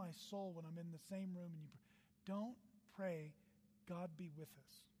warm my soul when I'm in the same room and you pray. Don't pray, God be with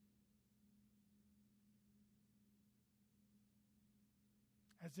us.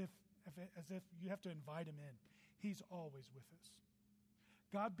 As if you have to invite him in. He's always with us.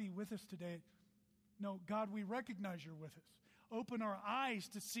 God be with us today. No, God, we recognize you're with us. Open our eyes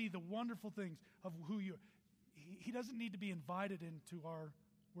to see the wonderful things of who you are. He doesn't need to be invited into our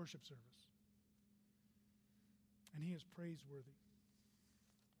worship service. And he is praiseworthy.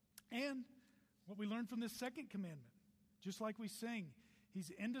 And what we learn from this second commandment, just like we sing,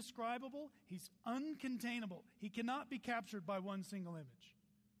 he's indescribable, he's uncontainable. He cannot be captured by one single image.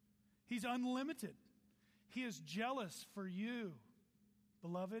 He's unlimited. He is jealous for you,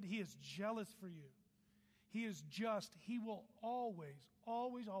 beloved. He is jealous for you. He is just. He will always,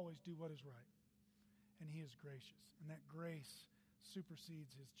 always, always do what is right. And he is gracious. And that grace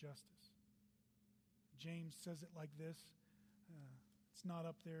supersedes his justice. James says it like this. It's not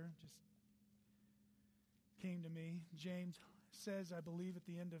up there. Just came to me. James says, I believe, at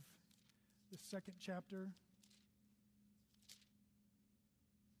the end of the second chapter.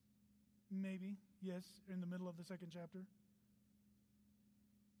 Maybe. Yes, in the middle of the second chapter.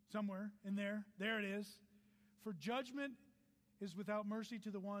 Somewhere in there. There it is. For judgment is without mercy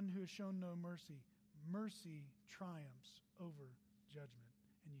to the one who has shown no mercy. Mercy triumphs over judgment.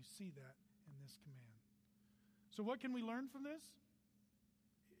 And you see that in this command. So what can we learn from this?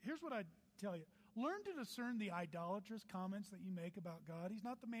 Here's what I tell you. Learn to discern the idolatrous comments that you make about God. He's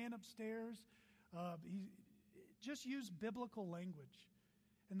not the man upstairs. Just use biblical language.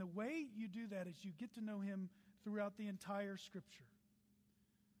 And the way you do that is you get to know him throughout the entire Scripture.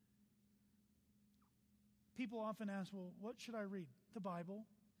 People often ask, well, what should I read? The Bible.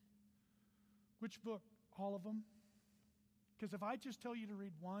 Which book? All of them. Because if I just tell you to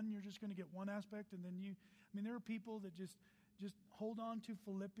read one, you're just going to get one aspect, and then there are people that just hold on to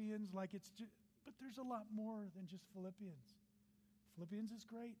Philippians like it's just, but there's a lot more than just Philippians. Philippians is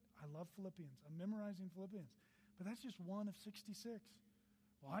great. I love Philippians. I'm memorizing Philippians. But that's just one of 66.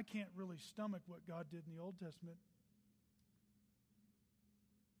 Well, I can't really stomach what God did in the Old Testament.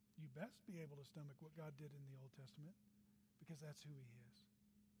 You best be able to stomach what God did in the Old Testament because that's who he is.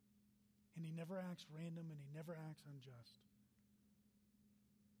 And he never acts random and he never acts unjust.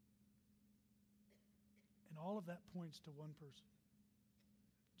 And all of that points to one person,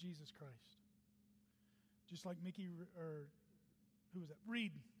 Jesus Christ. Just like Mickey, or who was that?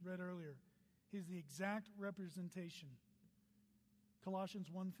 Reed read earlier. He's the exact representation. Colossians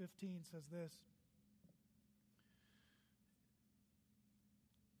 1:15 says this.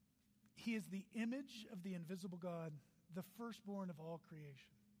 He is the image of the invisible God, the firstborn of all creation.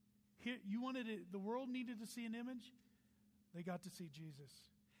 Here, you wanted it, the world needed to see an image. They got to see Jesus.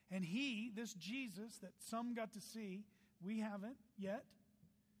 And he, this Jesus that some got to see, we haven't yet,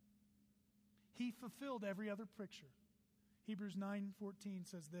 he fulfilled every other picture. Hebrews 9:14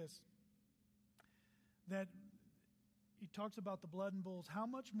 says this, that he talks about the blood and bulls. How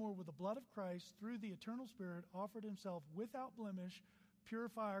much more will the blood of Christ, through the eternal Spirit, offered himself without blemish,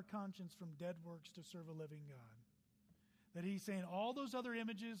 purify our conscience from dead works to serve a living God? That he's saying all those other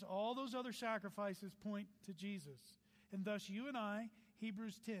images, all those other sacrifices point to Jesus. And thus you and I,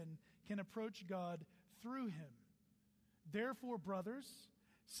 Hebrews 10, can approach God through him. Therefore, brothers,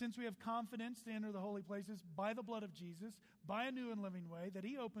 since we have confidence to enter the holy places by the blood of Jesus, by a new and living way that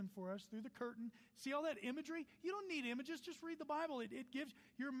he opened for us through the curtain. See all that imagery? You don't need images. Just read the Bible. It gives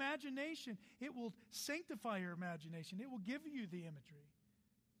your imagination. It will sanctify your imagination. It will give you the imagery.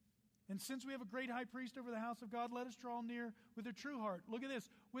 And since we have a great high priest over the house of God, let us draw near with a true heart. Look at this.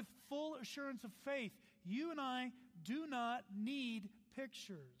 With full assurance of faith. You and I do not need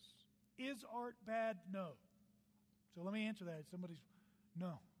pictures. Is art bad? No. So let me answer that. Somebody's,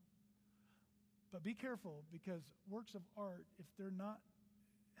 no. But be careful, because works of art, if they're not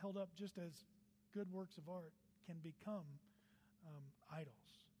held up just as good works of art, can become idols.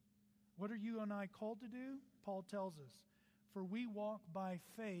 What are you and I called to do? Paul tells us, for we walk by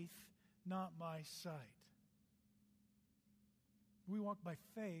faith, not by sight. We walk by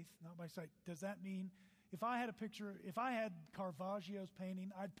faith, not by sight. Does that mean if I had a picture, if I had Caravaggio's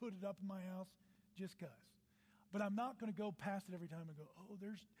painting, I'd put it up in my house just because. But I'm not going to go past it every time and go, oh,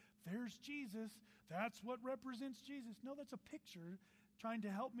 there's Jesus. That's what represents Jesus. No, that's a picture trying to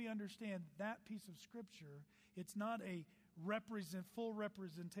help me understand that piece of Scripture. It's not a full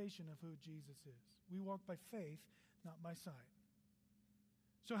representation of who Jesus is. We walk by faith, not by sight.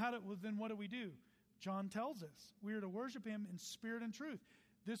 So then what do? John tells us we are to worship him in spirit and truth.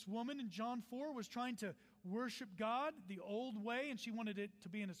 This woman in John 4 was trying to worship God the old way, and she wanted it to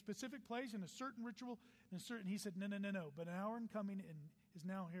be in a specific place, in a certain ritual, he said, no. But an hour in coming and is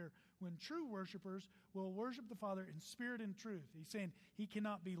now here when true worshipers will worship the Father in spirit and truth. He's saying he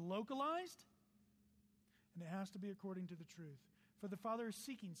cannot be localized, and it has to be according to the truth. For the Father is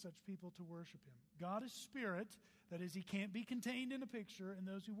seeking such people to worship him. God is spirit, that is, he can't be contained in a picture, and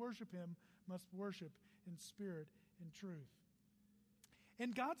those who worship him must worship in spirit and truth.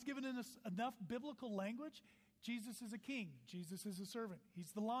 And God's given us enough biblical language. Jesus is a king. Jesus is a servant.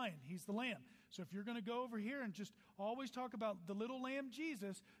 He's the lion. He's the lamb. So if you're going to go over here and just always talk about the little lamb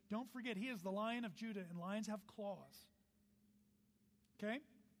Jesus, don't forget he is the Lion of Judah, and lions have claws. Okay?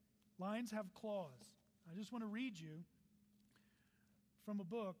 Lions have claws. I just want to read you from a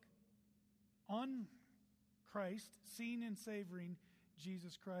book on Christ, Seeing and Savoring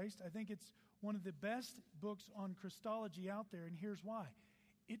Jesus Christ. I think it's one of the best books on Christology out there, and here's why.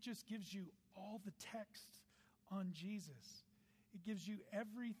 It just gives you all the texts on Jesus. It gives you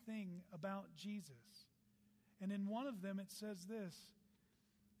everything about Jesus. And in one of them it says this,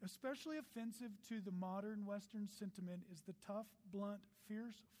 especially offensive to the modern Western sentiment is the tough, blunt,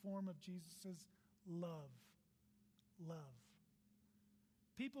 fierce form of Jesus' love. Love.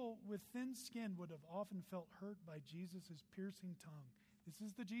 People with thin skin would have often felt hurt by Jesus' piercing tongue. This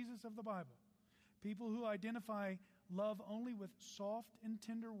is the Jesus of the Bible. People who identify love only with soft and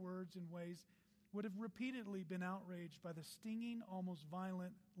tender words and ways would have repeatedly been outraged by the stinging, almost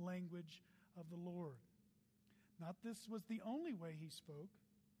violent language of the Lord. Not this was the only way he spoke.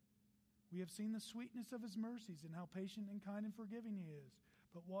 We have seen the sweetness of his mercies and how patient and kind and forgiving he is.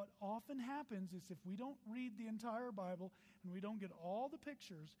 But what often happens is if we don't read the entire Bible and we don't get all the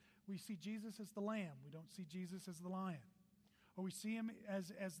pictures, we see Jesus as the lamb. We don't see Jesus as the lion. Or we see him as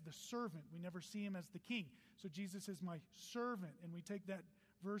the servant. We never see him as the king. So Jesus is my servant, and we take that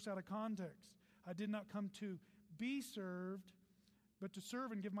verse out of context. I did not come to be served, but to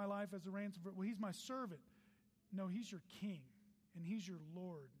serve and give my life as a ransom for. Well, he's my servant. No, he's your king, and he's your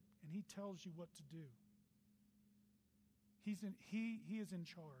Lord, and he tells you what to do. He is in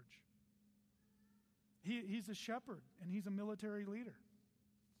charge. He's a shepherd, and he's a military leader.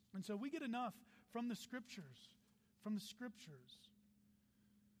 And so we get enough from the Scriptures.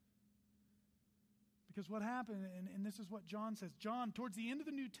 Because what happened, and this is what John says. John, towards the end of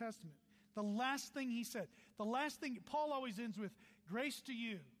the New Testament, the last thing he said, the last thing, Paul always ends with, grace to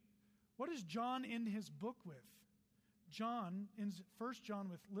you. What does John end his book with? John ends 1 John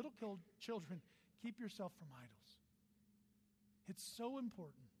with, little children, keep yourself from idols. It's so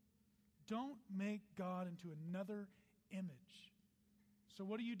important. Don't make God into another image. So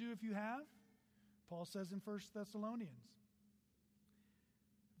what do you do if you have? Paul says in 1 Thessalonians,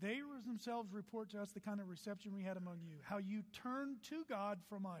 They themselves report to us the kind of reception we had among you, how you turned to God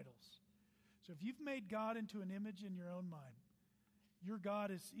from idols. So if you've made God into an image in your own mind, your God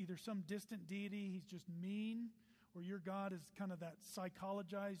is either some distant deity, he's just mean, or your God is kind of that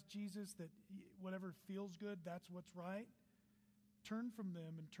psychologized Jesus that whatever feels good, that's what's right. Turn from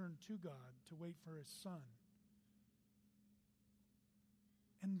them and turn to God to wait for his Son.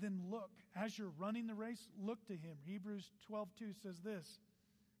 And then look, as you're running the race, look to him. Hebrews 12:2 says this.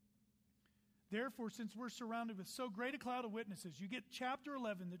 Therefore, since we're surrounded with so great a cloud of witnesses, you get chapter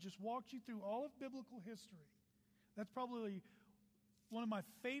 11 that just walks you through all of biblical history. That's probably one of my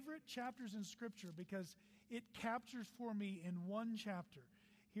favorite chapters in Scripture because it captures for me in one chapter.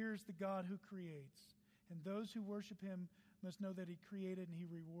 Here's the God who creates, and those who worship him must know that he created and he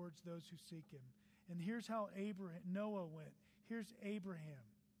rewards those who seek him. And here's how Noah went. Here's Abraham.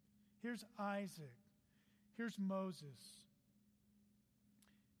 Here's Isaac. Here's Moses.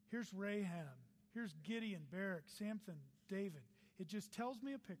 Here's Rahab. Here's Gideon, Barak, Samson, David. It just tells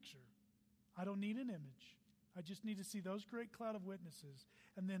me a picture. I don't need an image. I just need to see those great cloud of witnesses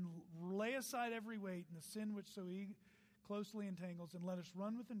and then lay aside every weight and the sin which so closely entangles and let us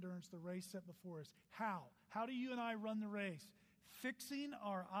run with endurance the race set before us. How? How do you and I run the race? Fixing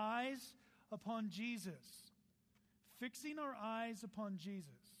our eyes upon Jesus. Fixing our eyes upon Jesus.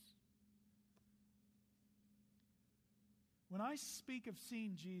 When I speak of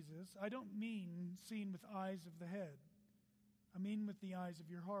seeing Jesus, I don't mean seeing with eyes of the head. I mean with the eyes of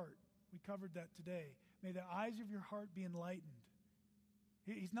your heart. We covered that today. May the eyes of your heart be enlightened.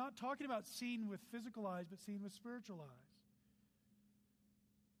 He's not talking about seeing with physical eyes, but seeing with spiritual eyes.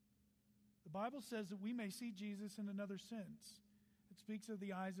 The Bible says that we may see Jesus in another sense. It speaks of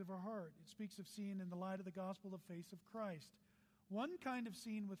the eyes of our heart. It speaks of seeing in the light of the gospel the face of Christ. One kind of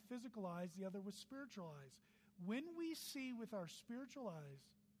seeing with physical eyes, the other with spiritual eyes. When we see with our spiritual eyes,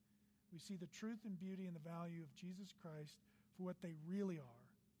 we see the truth and beauty and the value of Jesus Christ for what they really are.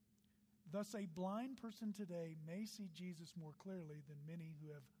 Thus, a blind person today may see Jesus more clearly than many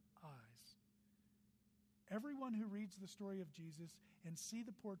who have eyes. Everyone who reads the story of Jesus and see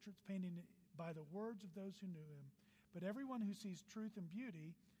the portraits painted by the words of those who knew him, but everyone who sees truth and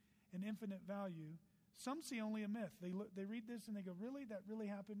beauty and infinite value, some see only a myth. They read this and they go, really? That really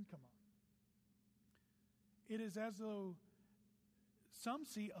happened? Come on. It is as though some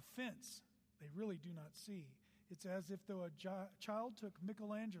see a fence they really do not see. It's as if though a child took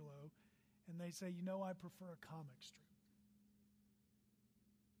Michelangelo and they say, I prefer a comic strip.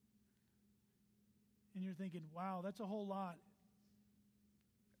 And you're thinking, wow, that's a whole lot.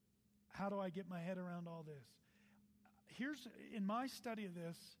 How do I get my head around all this? In my study of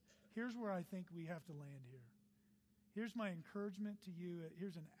this, here's where I think we have to land here. Here's my encouragement to you.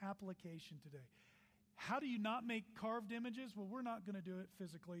 Here's an application today. How do you not make carved images? Well, we're not going to do it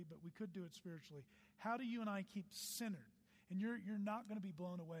physically, but we could do it spiritually. How do you and I keep centered? And you're not going to be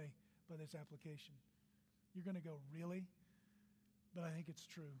blown away by this application. You're going to go, really? But I think it's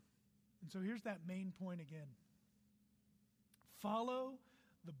true. And so here's that main point again. Follow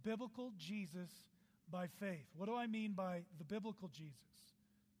the biblical Jesus by faith. What do I mean by the biblical Jesus?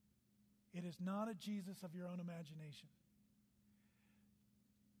 It is not a Jesus of your own imagination.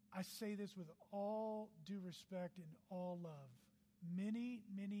 I say this with all due respect and all love. Many,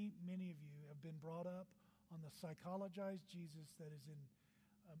 many, many of you have been brought up on the psychologized Jesus that is in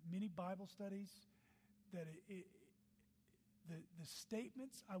many Bible studies, that the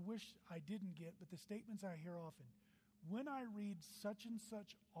statements I wish I didn't get, but the statements I hear often. When I read such and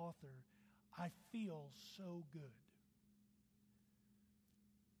such author, I feel so good.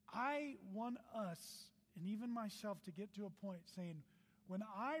 I want us, and even myself, to get to a point saying, when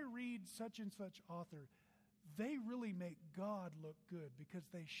I read such and such author, they really make God look good because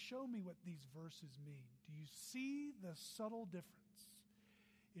they show me what these verses mean. Do you see the subtle difference?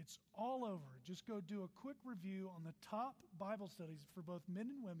 It's all over. Just go do a quick review on the top Bible studies for both men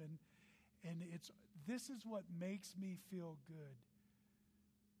and women, and this is what makes me feel good.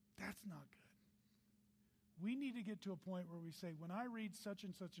 That's not good. We need to get to a point where we say, when I read such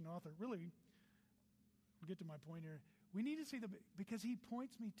and such an author, really, we'll get to my point here. We need to see because he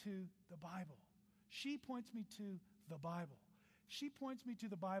points me to the Bible. She points me to the Bible. She points me to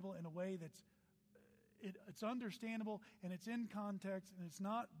the Bible in a way that's it's understandable and it's in context and it's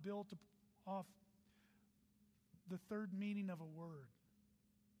not built off the third meaning of a word.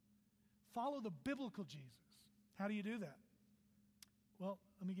 Follow the biblical Jesus. How do you do that? Well,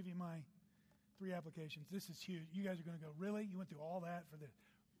 let me give you my 3 applications. This is huge. You guys are going to go, really? You went through all that for this?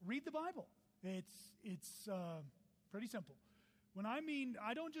 Read the Bible. It's pretty simple. When I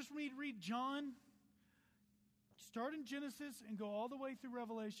don't just read John Start in Genesis and go all the way through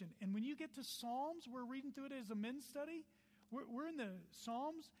Revelation. And when you get to Psalms, we're reading through it as a men's study. We're in the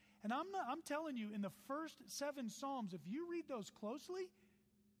Psalms, and I'm telling you, in the first 7 Psalms, if you read those closely,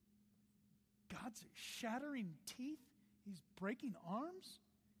 God's shattering teeth. He's breaking arms.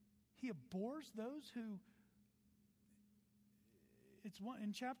 He abhors those who.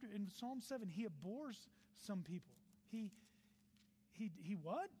 In Psalm 7, he abhors some people. He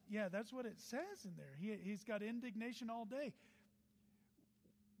what? Yeah, that's what it says in there. He's got indignation all day.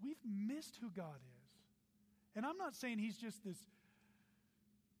 We've missed who God is. And I'm not saying he's just this.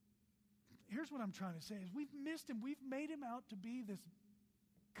 Here's what I'm trying to say is we've missed him. We've made him out to be this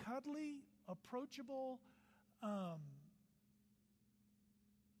cuddly, approachable,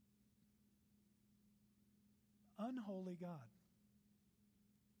 unholy God.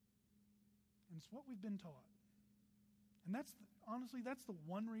 And it's what we've been taught. And honestly, that's the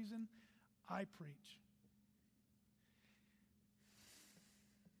one reason I preach.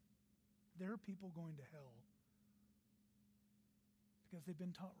 There are people going to hell because they've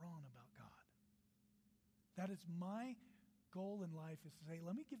been taught wrong about God. That is my goal in life, is to say,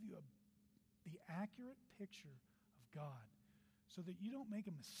 let me give you the accurate picture of God so that you don't make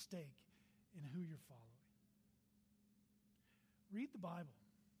a mistake in who you're following. Read the Bible.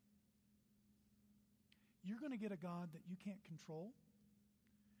 You're going to get a God that you can't control.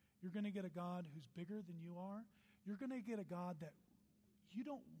 You're going to get a God who's bigger than you are. You're going to get a God that you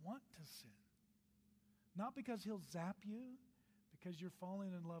don't want to sin. Not because he'll zap you, because you're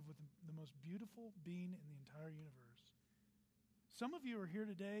falling in love with the most beautiful being in the entire universe. Some of you are here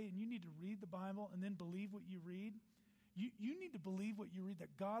today and you need to read the Bible and then believe what you read. You need to believe what you read,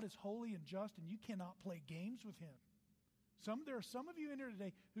 that God is holy and just and you cannot play games with him. There are some of you in here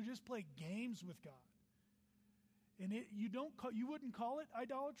today who just play games with God. And you wouldn't call it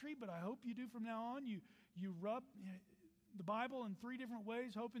idolatry, but I hope you do from now on. You rub the Bible in 3 different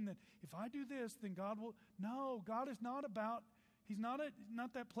ways, hoping that if I do this, then God will. No, God is not about. He's not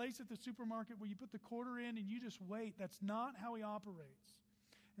that place at the supermarket where you put the quarter in and you just wait. That's not how he operates.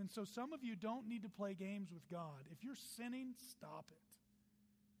 And so some of you don't need to play games with God. If you're sinning, stop it.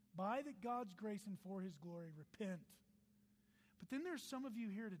 By God's grace and for his glory, repent. But then there's some of you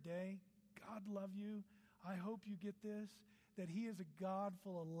here today, God love you. I hope you get this, that he is a God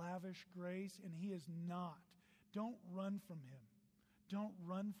full of lavish grace, and he is not. Don't run from him. Don't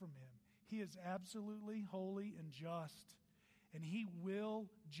run from him. He is absolutely holy and just, and he will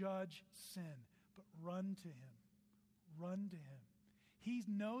judge sin. But run to him. Run to him. He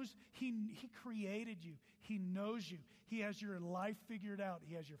knows, he created you. He knows you. He has your life figured out.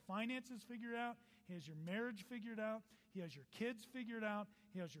 He has your finances figured out. He has your marriage figured out. He has your kids figured out.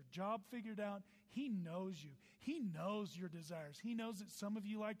 He has your job figured out. He knows you. He knows your desires. He knows that some of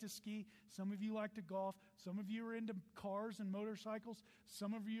you like to ski. Some of you like to golf. Some of you are into cars and motorcycles.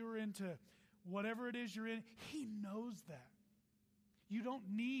 Some of you are into whatever it is you're in. He knows that. You don't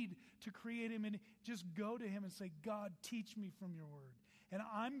need to create him, and just go to him and say, God, teach me from your word. And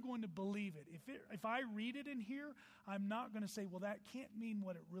I'm going to believe it. If I read it in here, I'm not going to say, well, that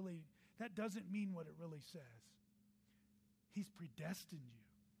doesn't mean what it really says. He's predestined you.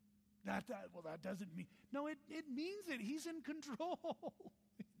 That doesn't mean. No, it means it. He's in control.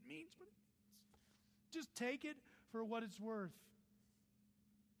 It means what it means. Just take it for what it's worth.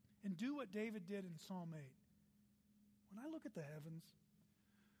 And do what David did in Psalm 8. When I look at the heavens,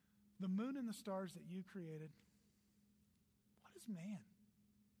 the moon and the stars that you created, what is man?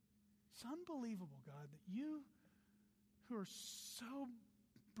 It's unbelievable, God, that you, who are so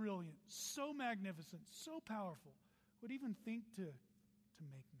brilliant, so magnificent, so powerful, would even think to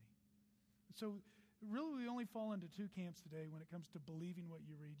make me. So really we only fall into 2 camps today when it comes to believing what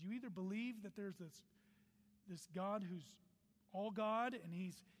you read. You either believe that there's this God who's all God and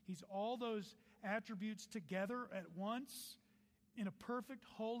he's all those attributes together at once in a perfect,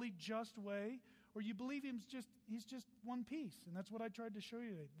 holy, just way, or you believe he's just one piece. And that's what I tried to show you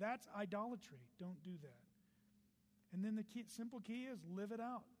today. That's idolatry. Don't do that. And then the simple key is live it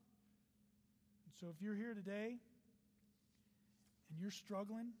out. And so if you're here today and you're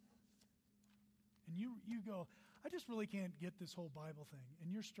struggling, and you go, I just really can't get this whole Bible thing,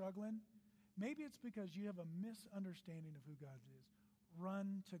 and you're struggling, maybe it's because you have a misunderstanding of who God is.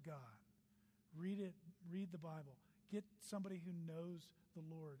 Run to God. Read it. Read the Bible. Get somebody who knows the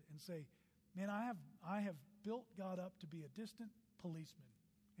Lord and say, man, I have built God up to be a distant policeman,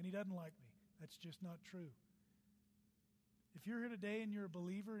 and he doesn't like me. That's just not true. If you're here today and you're a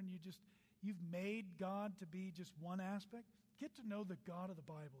believer and you've made God to be just one aspect, get to know the God of the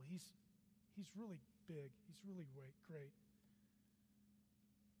Bible. He's really big. He's really great.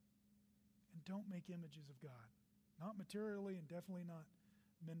 And don't make images of God. Not materially and definitely not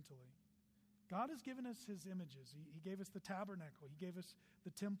mentally. God has given us his images. He gave us the tabernacle. He gave us the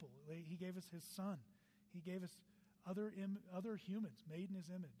temple. He gave us his son. He gave us other humans made in his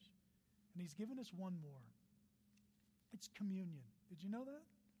image. And he's given us one more. It's communion. Did you know that?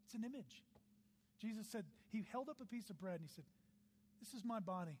 It's an image. Jesus said, he held up a piece of bread and he said, this is my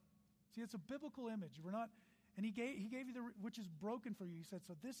body. See, it's a biblical image. We're not, and he gave you which is broken for you. He said,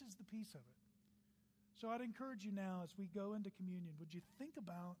 so this is the piece of it. So I'd encourage you now as we go into communion, would you think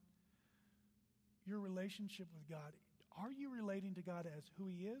about your relationship with God? Are you relating to God as who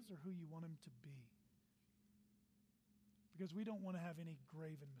he is or who you want him to be? Because we don't want to have any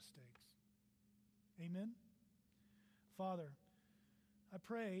graven mistakes. Amen? Father, I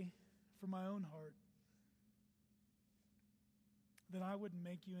pray for my own heart that I wouldn't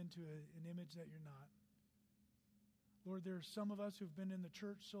make you into an image that you're not. Lord, there are some of us who've been in the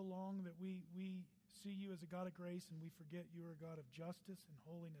church so long that we see you as a God of grace and we forget you are a God of justice and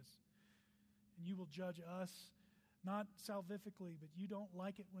holiness. And you will judge us, not salvifically, but you don't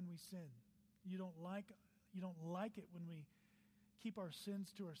like it when we sin. You don't like it when we keep our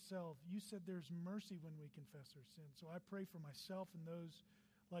sins to ourselves. You said there's mercy when we confess our sins. So I pray for myself and those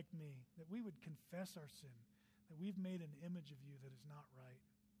like me that we would confess our sin, that we've made an image of you that is not right.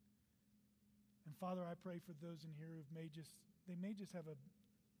 And Father, I pray for those in here who may just have an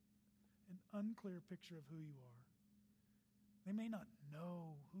unclear picture of who you are. They may not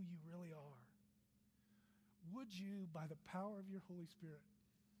know who you really are. Would you, by the power of your Holy Spirit,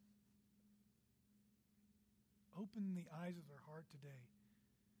 open the eyes of their heart today,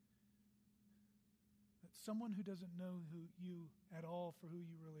 that someone who doesn't know who you at all for who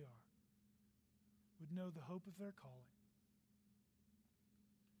you really are would know the hope of their calling,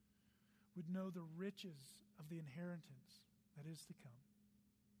 would know the riches of the inheritance that is to come,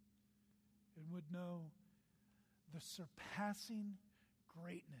 and would know the surpassing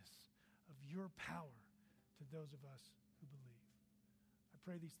greatness of your power to those of us who believe. I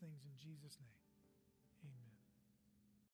pray these things in Jesus' name.